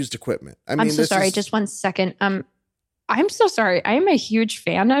this used equipment. I'm so sorry. Just 1 second. I'm so sorry. I am a huge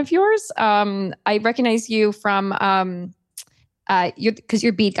fan of yours. I recognize you from because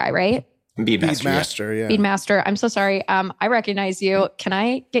you're Bead Guy, right? Beadmaster, yeah. Beadmaster. I'm so sorry. I recognize you. Can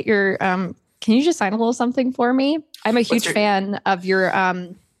I get your can you just sign a little something for me? I'm a huge fan of your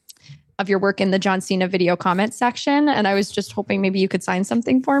work in the John Cena video comment section, and I was just hoping maybe you could sign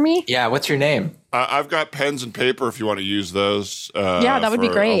something for me. Yeah, what's your name? I've got pens and paper if you want to use those. Yeah, that would be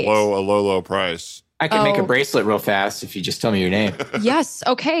great. A low price. I can make a bracelet real fast if you just tell me your name. Yes.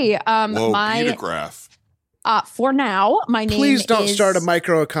 Okay. My Beadograph. For now, my name. Please don't start a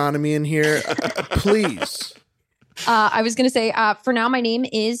microeconomy in here. Please. I was going to say, for now, my name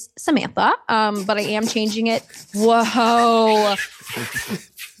is Samantha, but I am changing it. Whoa.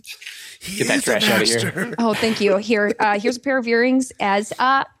 Get that trash out of here. Oh, thank you. Here's a pair of earrings as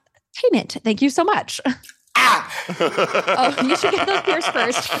payment. Thank you so much. Oh, you should get those pierced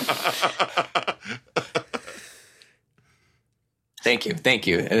first. Thank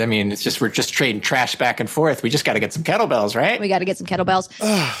you. I mean, we're just trading trash back and forth. We just got to get some kettlebells, right? We got to get some kettlebells.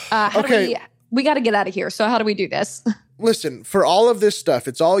 Okay. We got to get out of here. So how do we do this? Listen, for all of this stuff,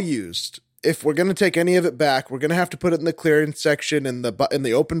 it's all used. If we're going to take any of it back, we're going to have to put it in the clearance section, in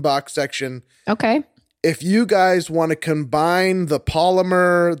the open box section. Okay. If you guys want to combine the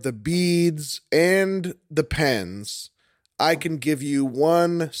polymer, the beads, and the pens, I can give you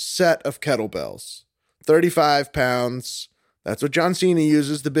one set of kettlebells. 35 pounds. That's what John Cena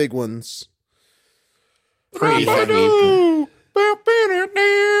uses, the big ones. Pretty heavy.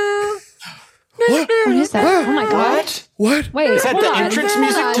 What? What is that? Oh my God. What? Wait, Is that hold the on. entrance Hold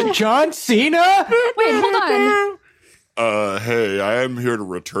music on. to John Cena? Wait, hold on. Hey, I am here to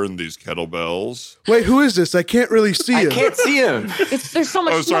return these kettlebells. Wait, who is this? I can't really see I him. can't see him. There's so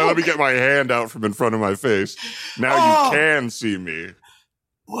much Oh, sorry, smoke. let me get my hand out from in front of my face. Now you can see me.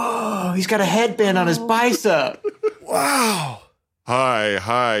 Whoa, he's got a headband on his bicep. Wow. Hi.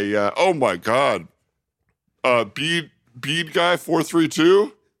 Oh my God. Bead guy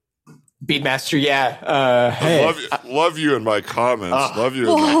 432. Beadmaster, yeah. Hey. Love you in my comments. Love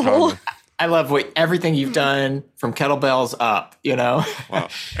you in my Whoa. comments. I love everything you've done from kettlebells up, you know? Wow.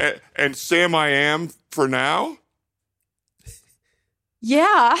 And Sam I am for now?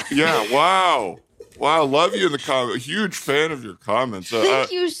 Yeah. Yeah, wow. Wow, love you in the comments. Huge fan of your comments.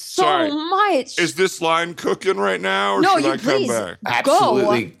 Thank you so sorry. much. Is this line cooking right now, or No, should you I come please. back?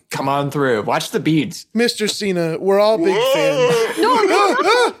 Absolutely. Come on through. Watch the beads. Mr. Cena, we're all big fans. No.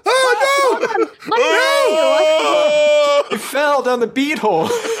 Oh, He fell down the bead hole.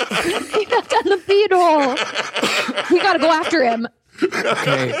 He got down the bead hole. We got to go after him.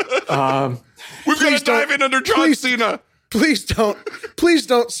 Okay. We've got to dive in under John Cena. Please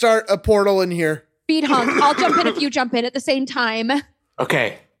don't start a portal in here. Bead hunk. I'll jump in if you jump in at the same time.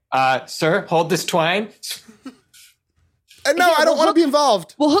 Okay. Sir, hold this twine. No, I don't want to be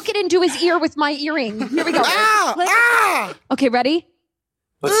involved. We'll hook it into his ear with my earring. Here we go. Okay, ready?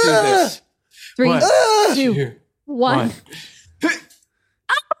 Let's do this. 3, One, 2, 1.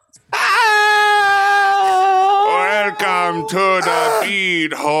 Welcome to the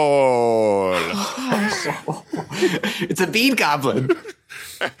bead hole. It's a bead goblin.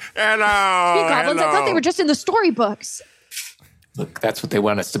 Hello. Bead goblins. I thought they were just in the storybooks. Look, that's what they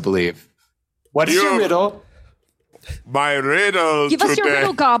want us to believe. What is your riddle? My riddle Give us your today.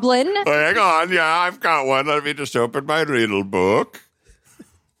 riddle, goblin. Hang on, yeah, I've got one. Let me just open my riddle book.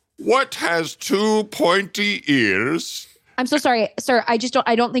 What has two pointy ears? I'm so sorry, sir. I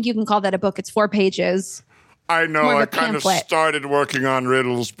don't think you can call that a book. It's 4 pages. I know More of I a kind of pamphlet. started working on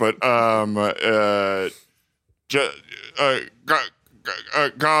riddles, but Gob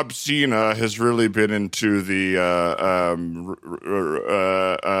Cena has really been into the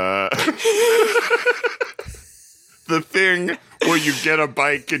the thing where you get a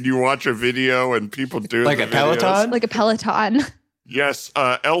bike and you watch a video and people do Like the a Peloton? Like a Peloton. Yes,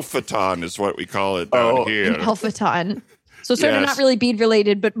 Elphaton is what we call it down here. An Elphaton. So sort of Yes. not really bead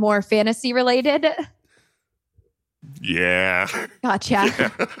related, but more fantasy related. Yeah.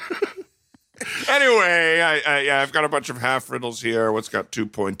 Gotcha. Anyway, I've got a bunch of half riddles here. What's got two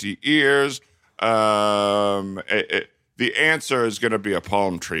pointy ears? The answer is going to be a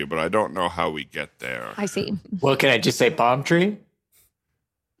palm tree, but I don't know how we get there. I see. Well, can I just say palm tree?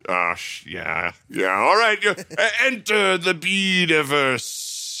 Yeah. All right. Enter the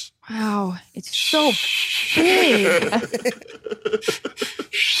Beadiverse. Wow, it's so big.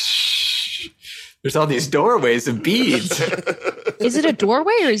 There's all these doorways of beads. Is it a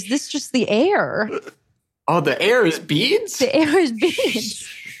doorway or is this just the air? Oh, the air is beads? The air is beads.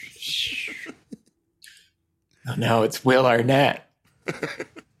 Oh, no, it's Will Arnett.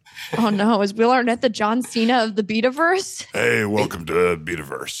 Oh, no. Is Will Arnett the John Cena of the Beadiverse? Hey, welcome to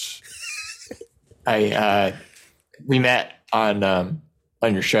Beadiverse. We met on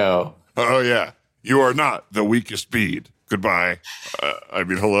your show. Oh, yeah. You are not the weakest bead. Goodbye.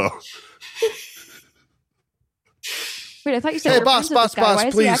 Hello. Wait, I thought you said, hey, boss, Why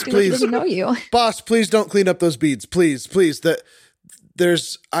is he acting like he doesn't know you? Boss, please don't clean up those beads. Please.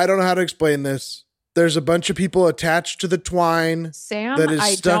 I don't know how to explain this. There's a bunch of people attached to the twine. Sam, that is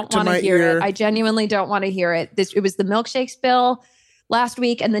I stuck don't want to hear ear. it. I genuinely don't want to hear it. It was the milkshake spill last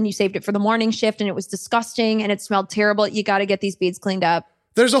week, and then you saved it for the morning shift, and it was disgusting, and it smelled terrible. You got to get these beads cleaned up.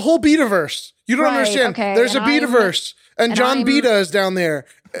 There's a whole Beadiverse. You don't understand. Okay, There's a Beadiverse, and John Beta is down there.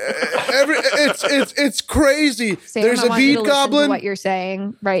 It's crazy. Sam, There's I a want you bead to listen to goblin. what you're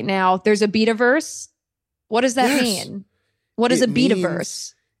saying right now. There's a Beadiverse. What does that Yes. mean? What is It a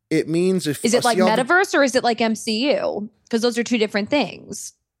Beadiverse? It means if Is it like see all the- metaverse or is it like MCU? Because those are two different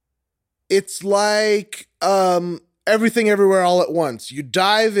things. It's like everything everywhere all at once. You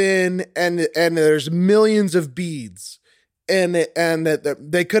dive in and there's millions of beads, and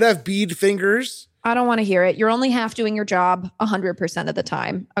they could have bead fingers. I don't want to hear it. You're only half doing your job 100% of the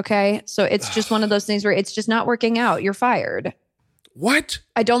time. Okay. So it's just one of those things where it's just not working out. You're fired. What?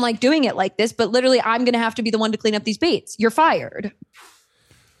 I don't like doing it like this, but literally I'm going to have to be the one to clean up these beads. You're fired.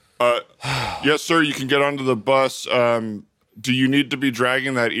 Yes, sir. You can get onto the bus. Do you need to be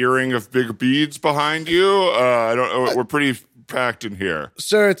dragging that earring of big beads behind you? I don't know. We're pretty packed in here.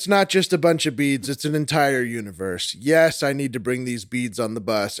 Sir, it's not just a bunch of beads, it's an entire universe. Yes, I need to bring these beads on the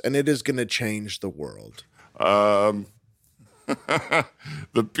bus, and it is going to change the world.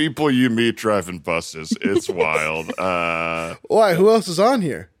 The people you meet driving buses, it's wild. Why? Who else is on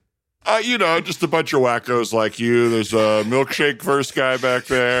here? Just a bunch of wackos like you. There's a milkshake verse guy back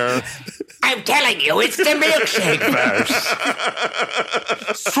there. I'm telling you, it's the milkshake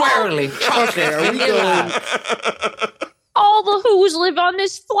verse. Swirling chocolate Okay, are we vanilla. All the Who's live on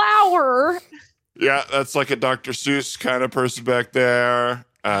this flower. Yeah, that's like a Dr. Seuss kind of person back there.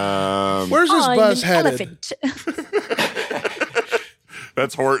 Where's this I'm bus an headed? elephant.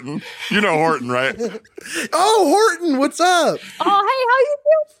 That's Horton. You know Horton, right? Oh, Horton, what's up? Oh, hey, how you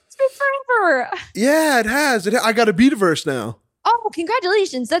doing? It's been forever. Yeah, it has. I got a Beadiverse now. Oh,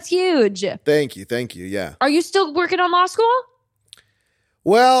 congratulations. That's huge. Thank you. Yeah. Are you still working on law school?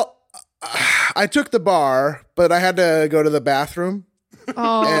 Well, I took the bar, but I had to go to the bathroom,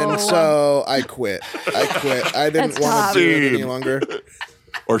 Oh. and so I quit. I didn't That's want tough. to do it any longer.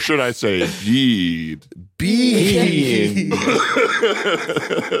 Or should I say deed? Bead.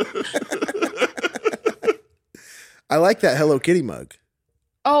 I like that Hello Kitty mug.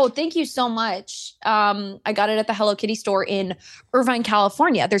 Oh, thank you so much. I got it at the Hello Kitty store in Irvine,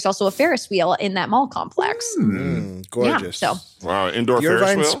 California. There's also a Ferris wheel in that mall complex. Gorgeous. Yeah, so Wow, indoor the Ferris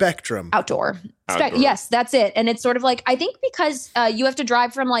Irvine wheel? Spectrum. outdoor. Outdoor. Yes, that's it. And it's sort of like, I think because you have to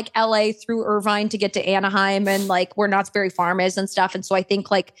drive from like LA through Irvine to get to Anaheim and like where Knott's Berry Farm is and stuff. And so I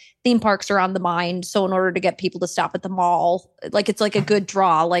think like theme parks are on the mind. So in order to get people to stop at the mall, like it's like a good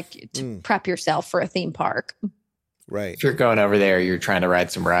draw, like to prep yourself for a theme park. Right. If you're going over there, you're trying to ride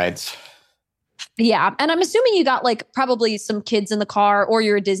some rides. Yeah. And I'm assuming you got like probably some kids in the car or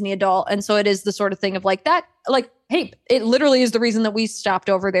you're a Disney adult. And so it is the sort of thing of like that, like, hey, it literally is the reason that we stopped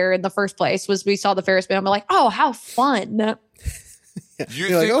over there in the first place was we saw the Ferris wheel and we're like, oh, how fun.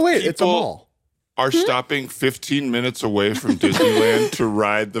 You're like, oh, wait, it's a mall. Are stopping 15 minutes away from Disneyland to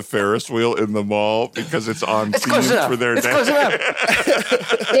ride the Ferris wheel in the mall because it's on theme close enough. for their It's day. close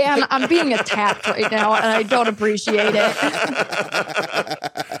enough. Dan, I'm being attacked right now and I don't appreciate it.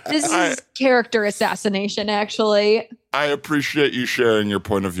 This is character assassination, actually. I appreciate you sharing your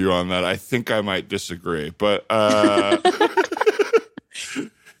point of view on that. I think I might disagree, but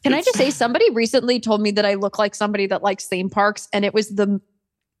Can I just say, somebody recently told me that I look like somebody that likes theme parks, and it was the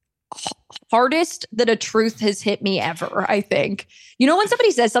hardest that a truth has hit me ever, I think. You know, when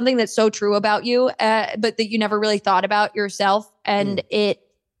somebody says something that's so true about you, but that you never really thought about yourself, and it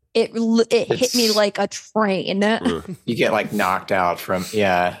hit me like a train. You get like knocked out from,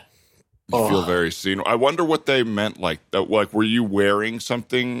 yeah. you feel very seen. I wonder what they meant like that. Like, were you wearing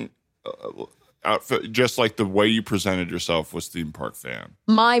something outfit just like the way you presented yourself was theme park fan?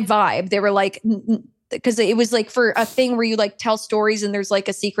 My vibe, they were like, because it was like for a thing where you like tell stories and there's like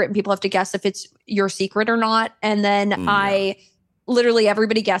a secret and people have to guess if it's your secret or not. And then I literally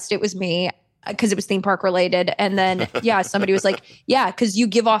everybody guessed it was me because it was theme park related. And then, somebody was like, because you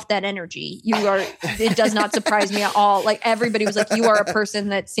give off that energy. It does not surprise me at all. Like everybody was like, you are a person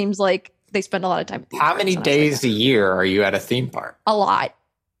that seems like they spend a lot of time. How many days a year are you at a theme park? A lot.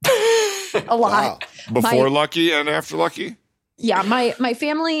 A lot. Wow. Before Lucky and after Lucky? Yeah, my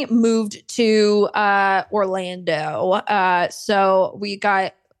family moved to Orlando. So we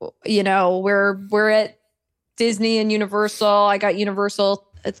got, we're at Disney and Universal. I got Universal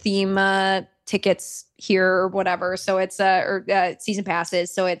theme tickets here or whatever. So it's season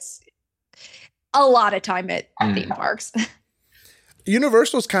passes. So it's a lot of time at theme parks.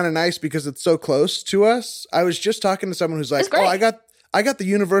 Universal's kind of nice because it's so close to us. I was just talking to someone who's like, "Oh, I got the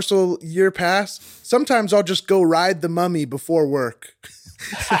Universal year pass. Sometimes I'll just go ride the Mummy before work."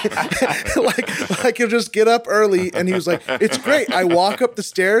 like he'll just get up early, and he was like, "It's great. I walk up the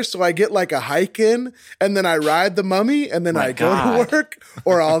stairs, so I get like a hike in, and then I ride the Mummy, and then I go to work,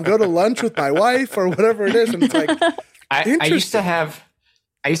 or I'll go to lunch with my wife, or whatever it is." And it's like, I used to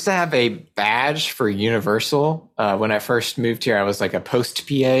have a badge for Universal when I first moved here. I was like a post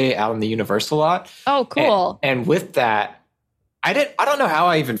PA out in the Universal lot. Oh, cool! And with that, I don't know how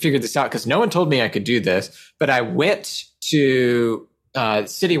I even figured this out because no one told me I could do this. But I went to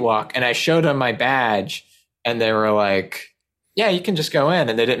City Walk and I showed them my badge, and they were like, "Yeah, you can just go in,"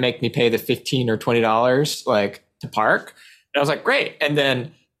 and they didn't make me pay the $15 or $20 like to park. And I was like, "Great!" And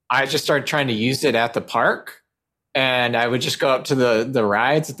then I just started trying to use it at the park. And I would just go up to the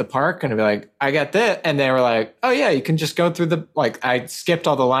rides at the park and I'd be like, "I got that." And they were like, "Oh yeah, you can just go through I skipped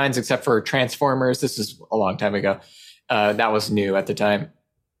all the lines except for Transformers." This is a long time ago. That was new at the time.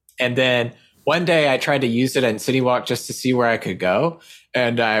 And then one day I tried to use it in City Walk just to see where I could go.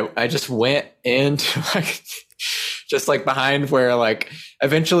 And I just went into just behind where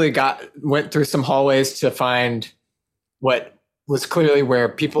eventually went through some hallways to find what was clearly where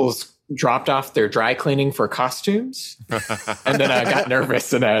people's dropped off their dry cleaning for costumes. And then I got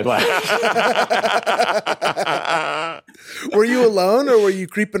nervous and I left. Were you alone or were you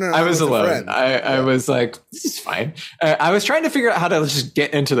creeping around? I was with alone. A friend? I was like, this is fine. I was trying to figure out how to just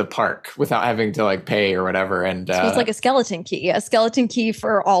get into the park without having to pay or whatever. And so it's like a skeleton key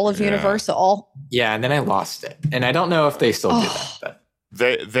for all of Universal. Yeah. And then I lost it. And I don't know if they still do that. But.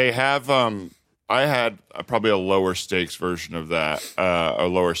 They have, I had probably a lower stakes version of that, a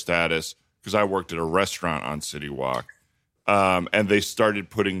lower status, because I worked at a restaurant on City Walk. And they started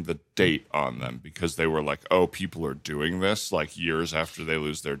putting the date on them because they were like, "Oh, people are doing this years after they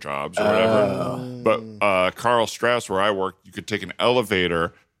lose their jobs or whatever." But Carl Strauss, where I worked, you could take an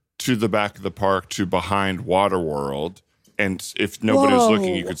elevator to the back of the park to behind Waterworld. And if nobody was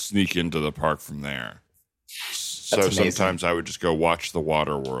looking, you could sneak into the park from there. So sometimes I would just go watch the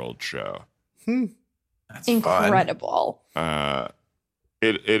Waterworld show. That's incredible.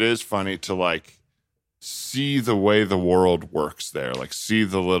 It is funny to see the way the world works there. See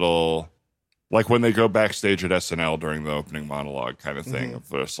the little when they go backstage at SNL during the opening monologue kind of thing. Of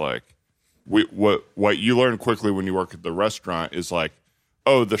just what you learn quickly when you work at the restaurant is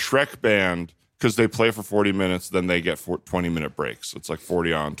oh, the Shrek band, because they play for 40 minutes, then they get 20-minute breaks. So it's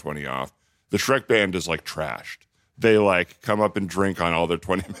 40 on, 20 off. The Shrek band is trashed. They come up and drink on all their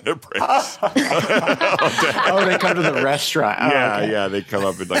 20-minute breaks. Oh, they come to the restaurant. Oh, yeah. They come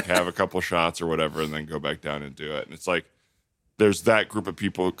up and have a couple shots or whatever, and then go back down and do it. And it's there's that group of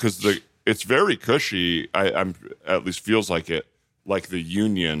people because it's very cushy. I'm at least feels like it, the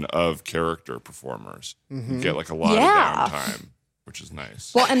union of character performers. You get a lot of downtime, which is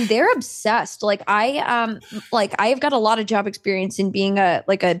nice. Well, and they're obsessed. I've got a lot of job experience in being a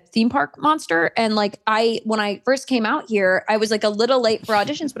theme park monster. And when I first came out here, I was a little late for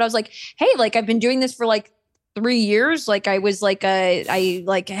auditions, but I was like, hey, I've been doing this for 3 years. I was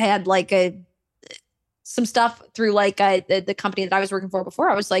had some stuff through the company that I was working for before.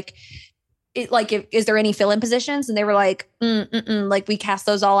 I was is there any fill-in positions? And they were we cast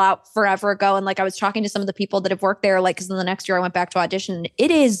those all out forever ago. And I was talking to some of the people that have worked there, because in the next year I went back to audition.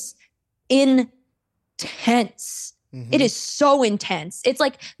 It is intense. It is so intense. It's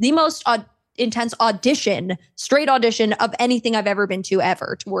the most intense straight audition of anything I've ever been to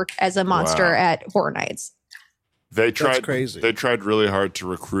ever to work as a monster at Horror Nights. That's crazy. They tried really hard to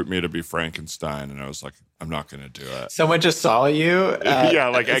recruit me to be Frankenstein, and I was like, I'm not going to do it. Someone just saw you?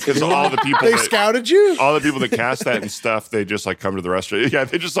 Because all the people they scouted you? All the people that cast that and stuff, they just come to the restaurant. Yeah,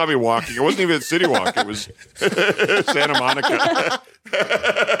 they just saw me walking. It wasn't even at City Walk. It was Santa Monica.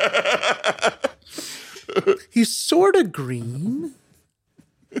 He's sort of green.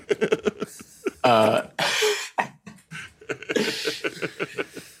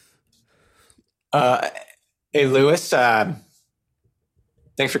 Hey, Lewis.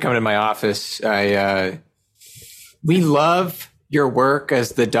 Thanks for coming to my office. We love your work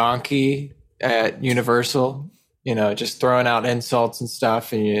as the donkey at Universal. You know, just throwing out insults and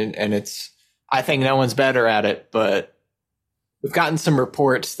stuff, and it's. I think no one's better at it, but we've gotten some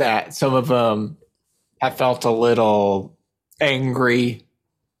reports that some of them have felt a little angry,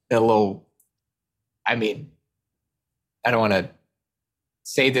 a little. I mean, I don't want to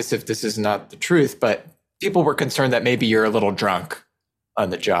say this if this is not the truth, but people were concerned that maybe you're a little drunk on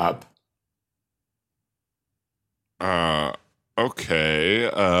the job. Okay.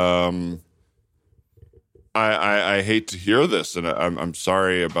 I hate to hear this, and I'm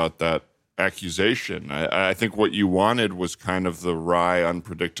sorry about that accusation. I think what you wanted was kind of the wry,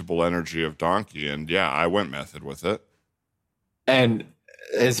 unpredictable energy of Donkey, and yeah, I went method with it. And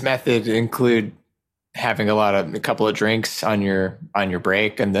his method include having a couple of drinks on your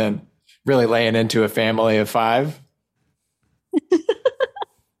break, and then really laying into a family of 5.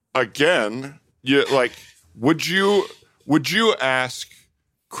 Again, would you ask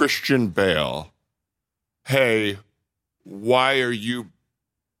Christian Bale, hey, why are you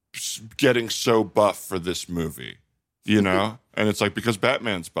getting so buff for this movie? You know? And it's like, because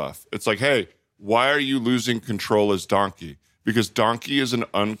Batman's buff. It's like, hey, why are you losing control as Donkey? Because Donkey is an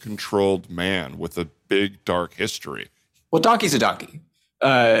uncontrolled man with a big, dark history. Well, Donkey's a donkey.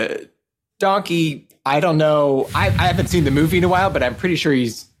 Donkey, I don't know. I haven't seen the movie in a while, but I'm pretty sure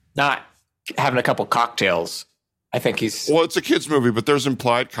he's not having a couple cocktails. I think he's... Well, it's a kid's movie, but there's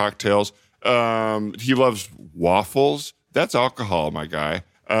implied cocktails. He loves waffles. That's alcohol, my guy.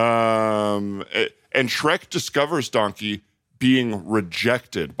 And Shrek discovers Donkey being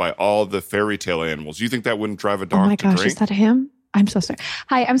rejected by all the fairy tale animals. You think that wouldn't drive a dog to drink? Oh my gosh, is that him? I'm so sorry.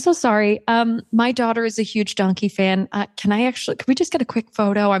 Hi, I'm so sorry. My daughter is a huge Donkey fan. Can we just get a quick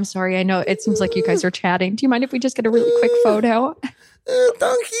photo? I'm sorry. I know it seems like you guys are chatting. Do you mind if we just get a really quick photo?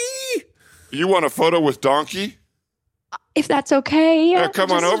 Donkey! You want a photo with Donkey? If that's okay. Yeah,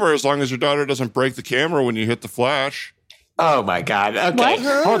 come on over as long as your daughter doesn't break the camera when you hit the flash. Oh my God. Okay.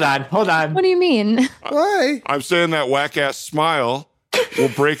 What? Hold on. What do you mean? Why? I'm saying that whack-ass smile will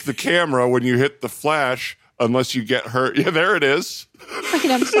break the camera when you hit the flash unless you get hurt. Yeah, there it is. Wait,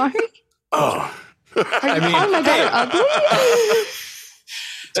 I'm sorry. Oh. Are you calling my daughter ugly?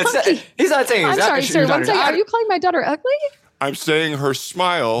 He's not saying I'm sorry, sir. One second. Are you calling my daughter ugly? I'm saying her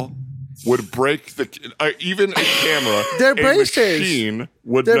smile would break the... even a camera, They're braces. Machine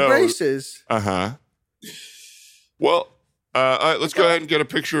would They're know. braces. Uh-huh. Well... let's go ahead and get a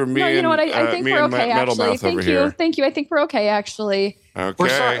picture of me. No, you know what? I think we're okay, Metal actually. Mouth over Thank you. here. Thank you. I think we're okay, actually. Okay. We're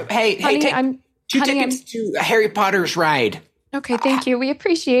sorry. Hey, Honey, take I'm 2 tickets to Harry Potter's ride. okay. Thank you. We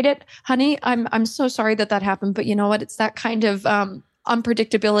appreciate it, honey. I'm so sorry that happened, but you know what? It's that kind of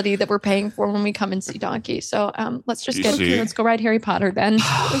unpredictability that we're paying for when we come and see Donkey. So let's just let's go ride Harry Potter then.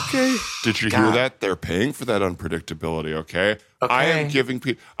 Okay. Did you hear that? They're paying for that unpredictability. Okay. I am giving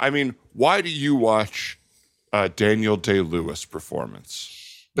people. I mean, why do you watch Daniel Day-Lewis performance?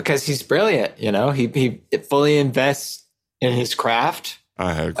 Because he's brilliant. You know, he fully invests in his craft.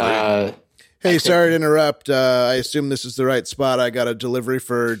 I agree. Hey, sorry to interrupt. I assume this is the right spot. I got a delivery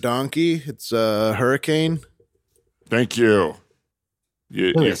for Donkey. It's a Hurricane. Thank you.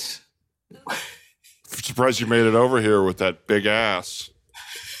 Lewis. Surprised you made it over here with that big ass.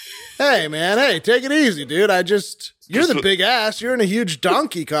 Hey, man. Hey, take it easy, dude. You're the big ass. You're in a huge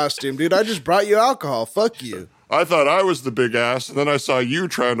donkey costume, dude. I just brought you alcohol. Fuck you. I thought I was the big ass, and then I saw you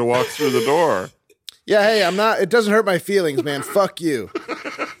trying to walk through the door. Yeah, hey, I'm not. It doesn't hurt my feelings, man. Fuck you.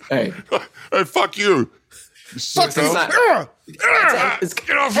 Hey, fuck you. Fuck you.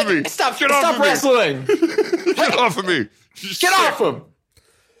 Get off of me. Stop wrestling. Get off of me. Get off him.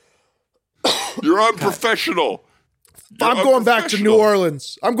 You're unprofessional. I'm going back to New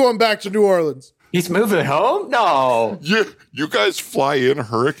Orleans. He's moving home? No. You guys fly in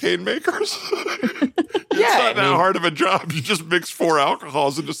hurricane makers? It's not that hard of a job. You just mix 4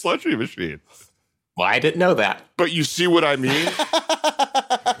 alcohols in a slushy machine. Well, I didn't know that. But you see what I mean?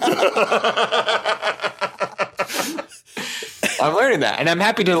 I'm learning that, and I'm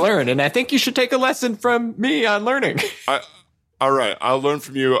happy to learn. And I think you should take a lesson from me on learning. All right, I'll learn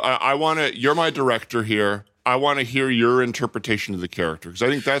from you. I want to. You're my director here. I want to hear your interpretation of the character, because I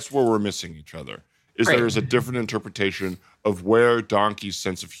think that's where we're missing each other. There's a different interpretation of where Donkey's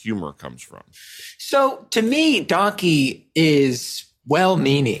sense of humor comes from. So to me, Donkey is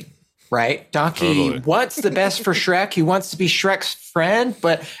well-meaning, right? Donkey wants the best for Shrek. He wants to be Shrek's friend,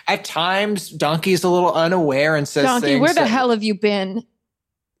 but at times Donkey's a little unaware and says Donkey, things where the hell have you been?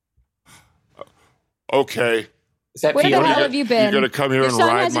 Okay. Is that Where the Fiona? hell have you been? You're going to come here Your and son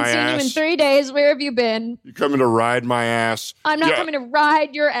ride hasn't my seen you in ass? 3 days. Where have you been? You coming to ride my ass? I'm not Yeah. coming to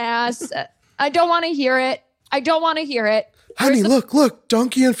ride your ass. I don't want to hear it. I don't want to hear it. Honey, look,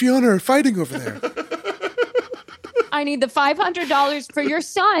 Donkey and Fiona are fighting over there. I need the $500 for your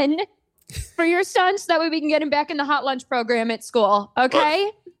son, so that way we can get him back in the hot lunch program at school.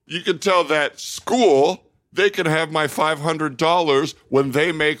 Okay? You can tell that school they can have my $500 when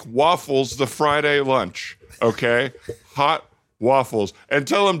they make waffles the Friday lunch. Okay? Hot waffles. And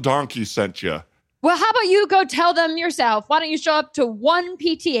tell them Donkey sent you. Well, how about you go tell them yourself? Why don't you show up to one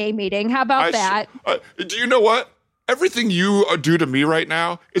PTA meeting? How about that? Do you know what? Everything you do to me right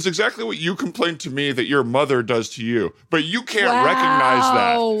now is exactly what you complained to me that your mother does to you. But you can't recognize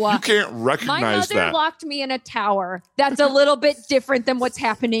that. You can't recognize My mother that. locked me in a tower. That's a little bit different than what's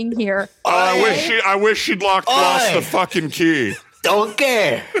happening here. I wish she'd lost the fucking key. Don't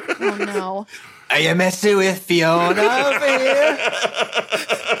care. Oh, no. Are you messing with Fiona over here?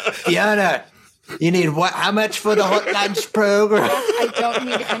 Fiona, you need what? How much for the hot lunch program? I don't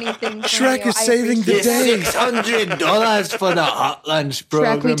need anything from Shrek you. is saving the day. $600 for the hot lunch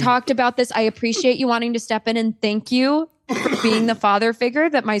program. Shrek, we talked about this. I appreciate you wanting to step in and thank you for being the father figure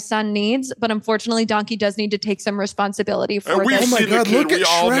that my son needs. But unfortunately, Donkey does need to take some responsibility for And we've this. Oh my See the God, kid, look at we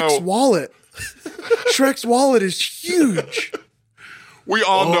all Shrek's know. wallet. Shrek's wallet is huge. We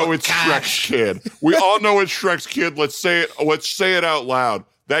all Oh, know it's gosh. Shrek's kid. We all know it's Shrek's kid. Let's say it out loud.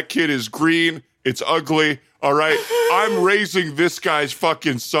 That kid is green. It's ugly. All right. I'm raising this guy's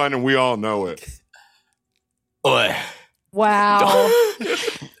fucking son, and we all know it. Oi, Wow.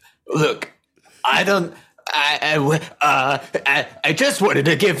 look, I just wanted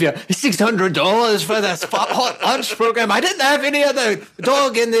to give you $600 for this hot lunch program. I didn't have any other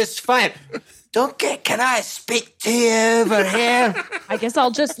dog in this fight. Can I speak to you over here? I guess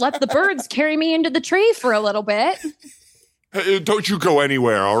I'll just let the birds carry me into the tree for a little bit. Hey, don't you go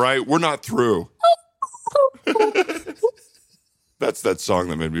anywhere, all right? We're not through. That's that song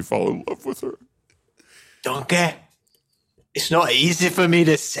that made me fall in love with her. Donkey, it's not easy for me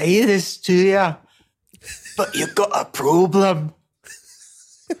to say this to you, but you got a problem.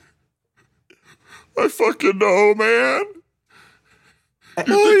 I fucking know, man.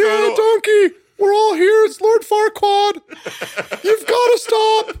 Oh yeah, Donkey. We're all here. It's Lord Farquaad. You've got to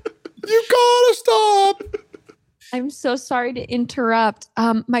stop. You got to stop. I'm so sorry to interrupt.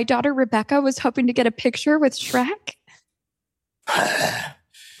 My daughter Rebecca was hoping to get a picture with Shrek.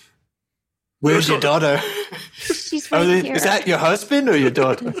 Where's your daughter? She's right here. Is that your husband or your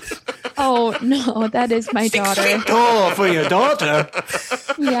daughter? Oh, no, that is my daughter. 6 feet tall for your daughter.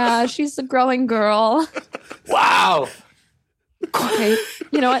 Yeah, she's a growing girl. Wow. Okay,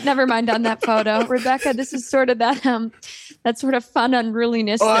 you know what? Never mind on that photo. Rebecca, this is sort of that sort of fun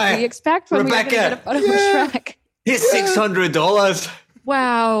unruliness that Oi, we expect when Rebecca. we get a photo with Shrek. Here's $600.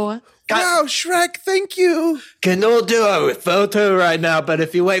 Wow. Wow, Shrek, thank you. Cannot do a photo right now, but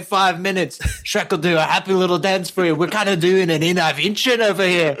if you wait 5 minutes, Shrek will do a happy little dance for you. We're kind of doing an intervention over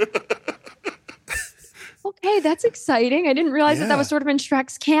here. Okay, that's exciting. I didn't realize that was sort of in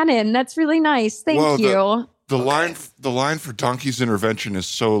Shrek's canon. That's really nice. Thank you. The line for Donkey's intervention is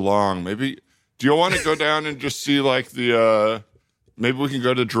so long. Maybe do you want to go down and just see like the maybe we can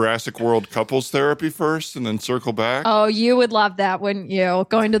go to Jurassic World couples therapy first and then circle back? Oh, you would love that, wouldn't you?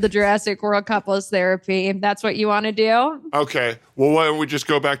 Going to the Jurassic World couples therapy. That's what you want to do? Okay. Well, why don't we just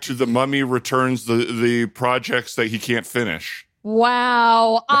go back to the Mummy returns the projects that he can't finish?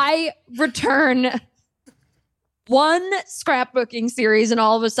 Wow. I return one scrapbooking series and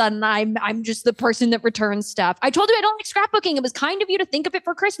all of a sudden I'm just the person that returns stuff. I told you I don't like scrapbooking. It was kind of you to think of it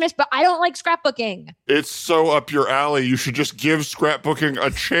for Christmas, but I don't like scrapbooking. It's so up your alley. You should just give scrapbooking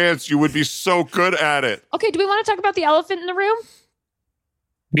a chance. You would be so good at it. Okay, do we want to talk about the elephant in the room?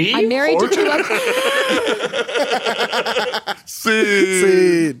 Me? I'm married to two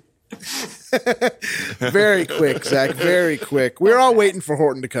Scene. Very quick, Zach. Very quick. We're all waiting for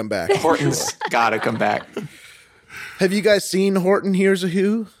Horton to come back. Horton's got to come back. Have you guys seen Horton Hears a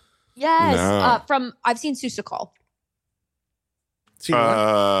Who? Yes. No. I've seen Seussical. Seen what?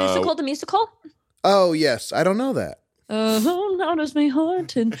 Seussical the musical? Oh, yes. I don't know that. Oh, notice me,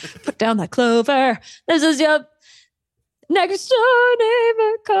 Horton. Put down that clover. This is your next door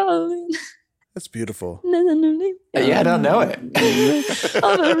neighbor calling. That's beautiful. Yeah, I don't know it.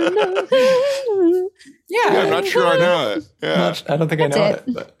 Yeah, I'm not sure I know it. Yeah. I don't think I know That's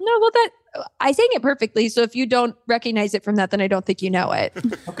it. But. No, well, I sang it perfectly. So if you don't recognize it from that, then I don't think you know it.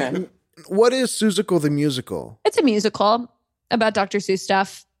 Okay. What is Seussical the musical? It's a musical about Dr. Seuss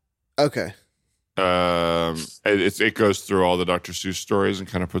stuff. Okay. It goes through all the Dr. Seuss stories and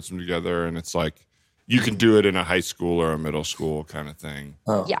kind of puts them together, and it's like you can do it in a high school or a middle school kind of thing.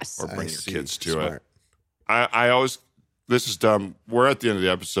 Oh. Yes. Or bring I your see. kids to Smart. it. I always, this is dumb. We're at the end of the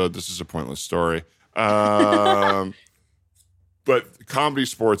episode. This is a pointless story. But Comedy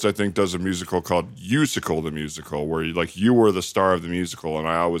Sports, I think, does a musical called Usical the Musical, where you were the star of the musical, and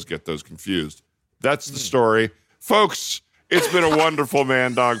I always get those confused. That's the story. Folks, it's been a wonderful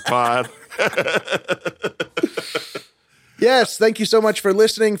Man Dog Pod. Yes, thank you so much for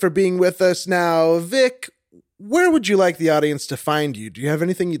listening, for being with us. Now, Vic, where would you like the audience to find you? Do you have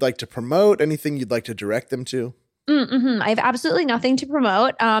anything you'd like to promote? Anything you'd like to direct them to? I have absolutely nothing to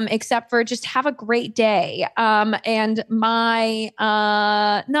promote except for just have a great day. And my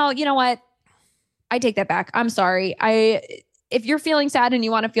no, you know what? I take that back. I'm sorry. If you're feeling sad and you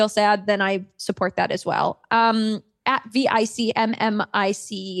want to feel sad, then I support that as well. At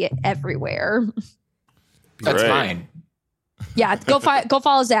VICMMIC everywhere. That's Great. mine. Yeah, go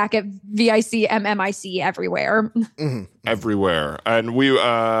follow Zach at VICMMIC everywhere. Everywhere. And we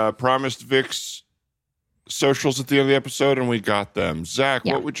promised Vic's socials at the end of the episode, and we got them. Zach,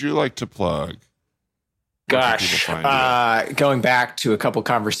 Yeah. what would you like to plug? Where can Gosh, people find going back to a couple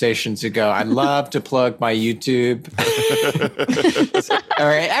conversations ago, I'd love to plug my YouTube. All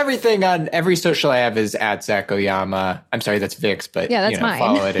right, everything on every social I have is at Zach Oyama. I'm sorry, that's Vic's, but Yeah, that's mine.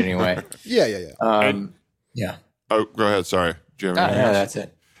 follow it anyway. Yeah. Yeah, Oh, go ahead. Sorry. Do you have anything else? that's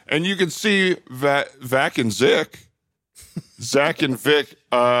it. And you can see Vac and Zick, Zach and Vic,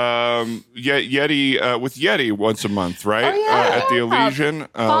 Yeti with Yeti once a month, right? Oh, yeah. At the Elysian.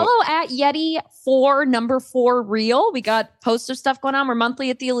 Follow at Yeti for #4 Reel. We got posts of stuff going on. We're monthly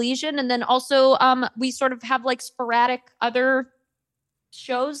at the Elysian, and then also we sort of have like sporadic other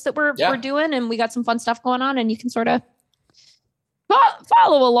shows that we're doing, and we got some fun stuff going on, and you can sort of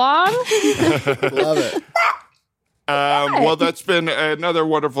follow along. Love it. Well, that's been another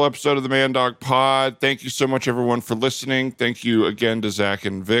wonderful episode of the Man Dog Pod. Thank you so much, everyone, for listening. Thank you again to Zach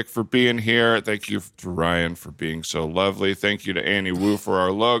and Vic for being here. Thank you to Ryan for being so lovely. Thank you to Annie Wu for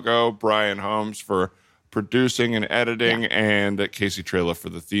our logo, Brian Holmes for producing and editing, and Casey Trela for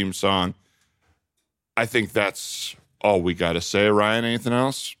the theme song. I think that's all we got to say. Ryan, anything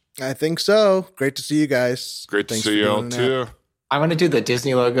else? I think so. Great to see you guys. Great to Thanks see for you all, doing that. too. I want to do the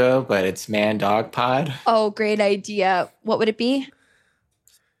Disney logo, but it's Man Dog Pod. Oh, great idea. What would it be?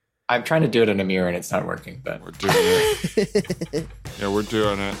 I'm trying to do it in a mirror and it's not working, but We're doing it. Yeah, we're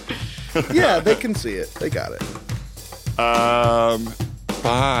doing it. Yeah, they can see it. They got it. Bye.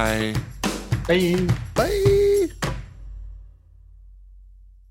 Bye. Bye.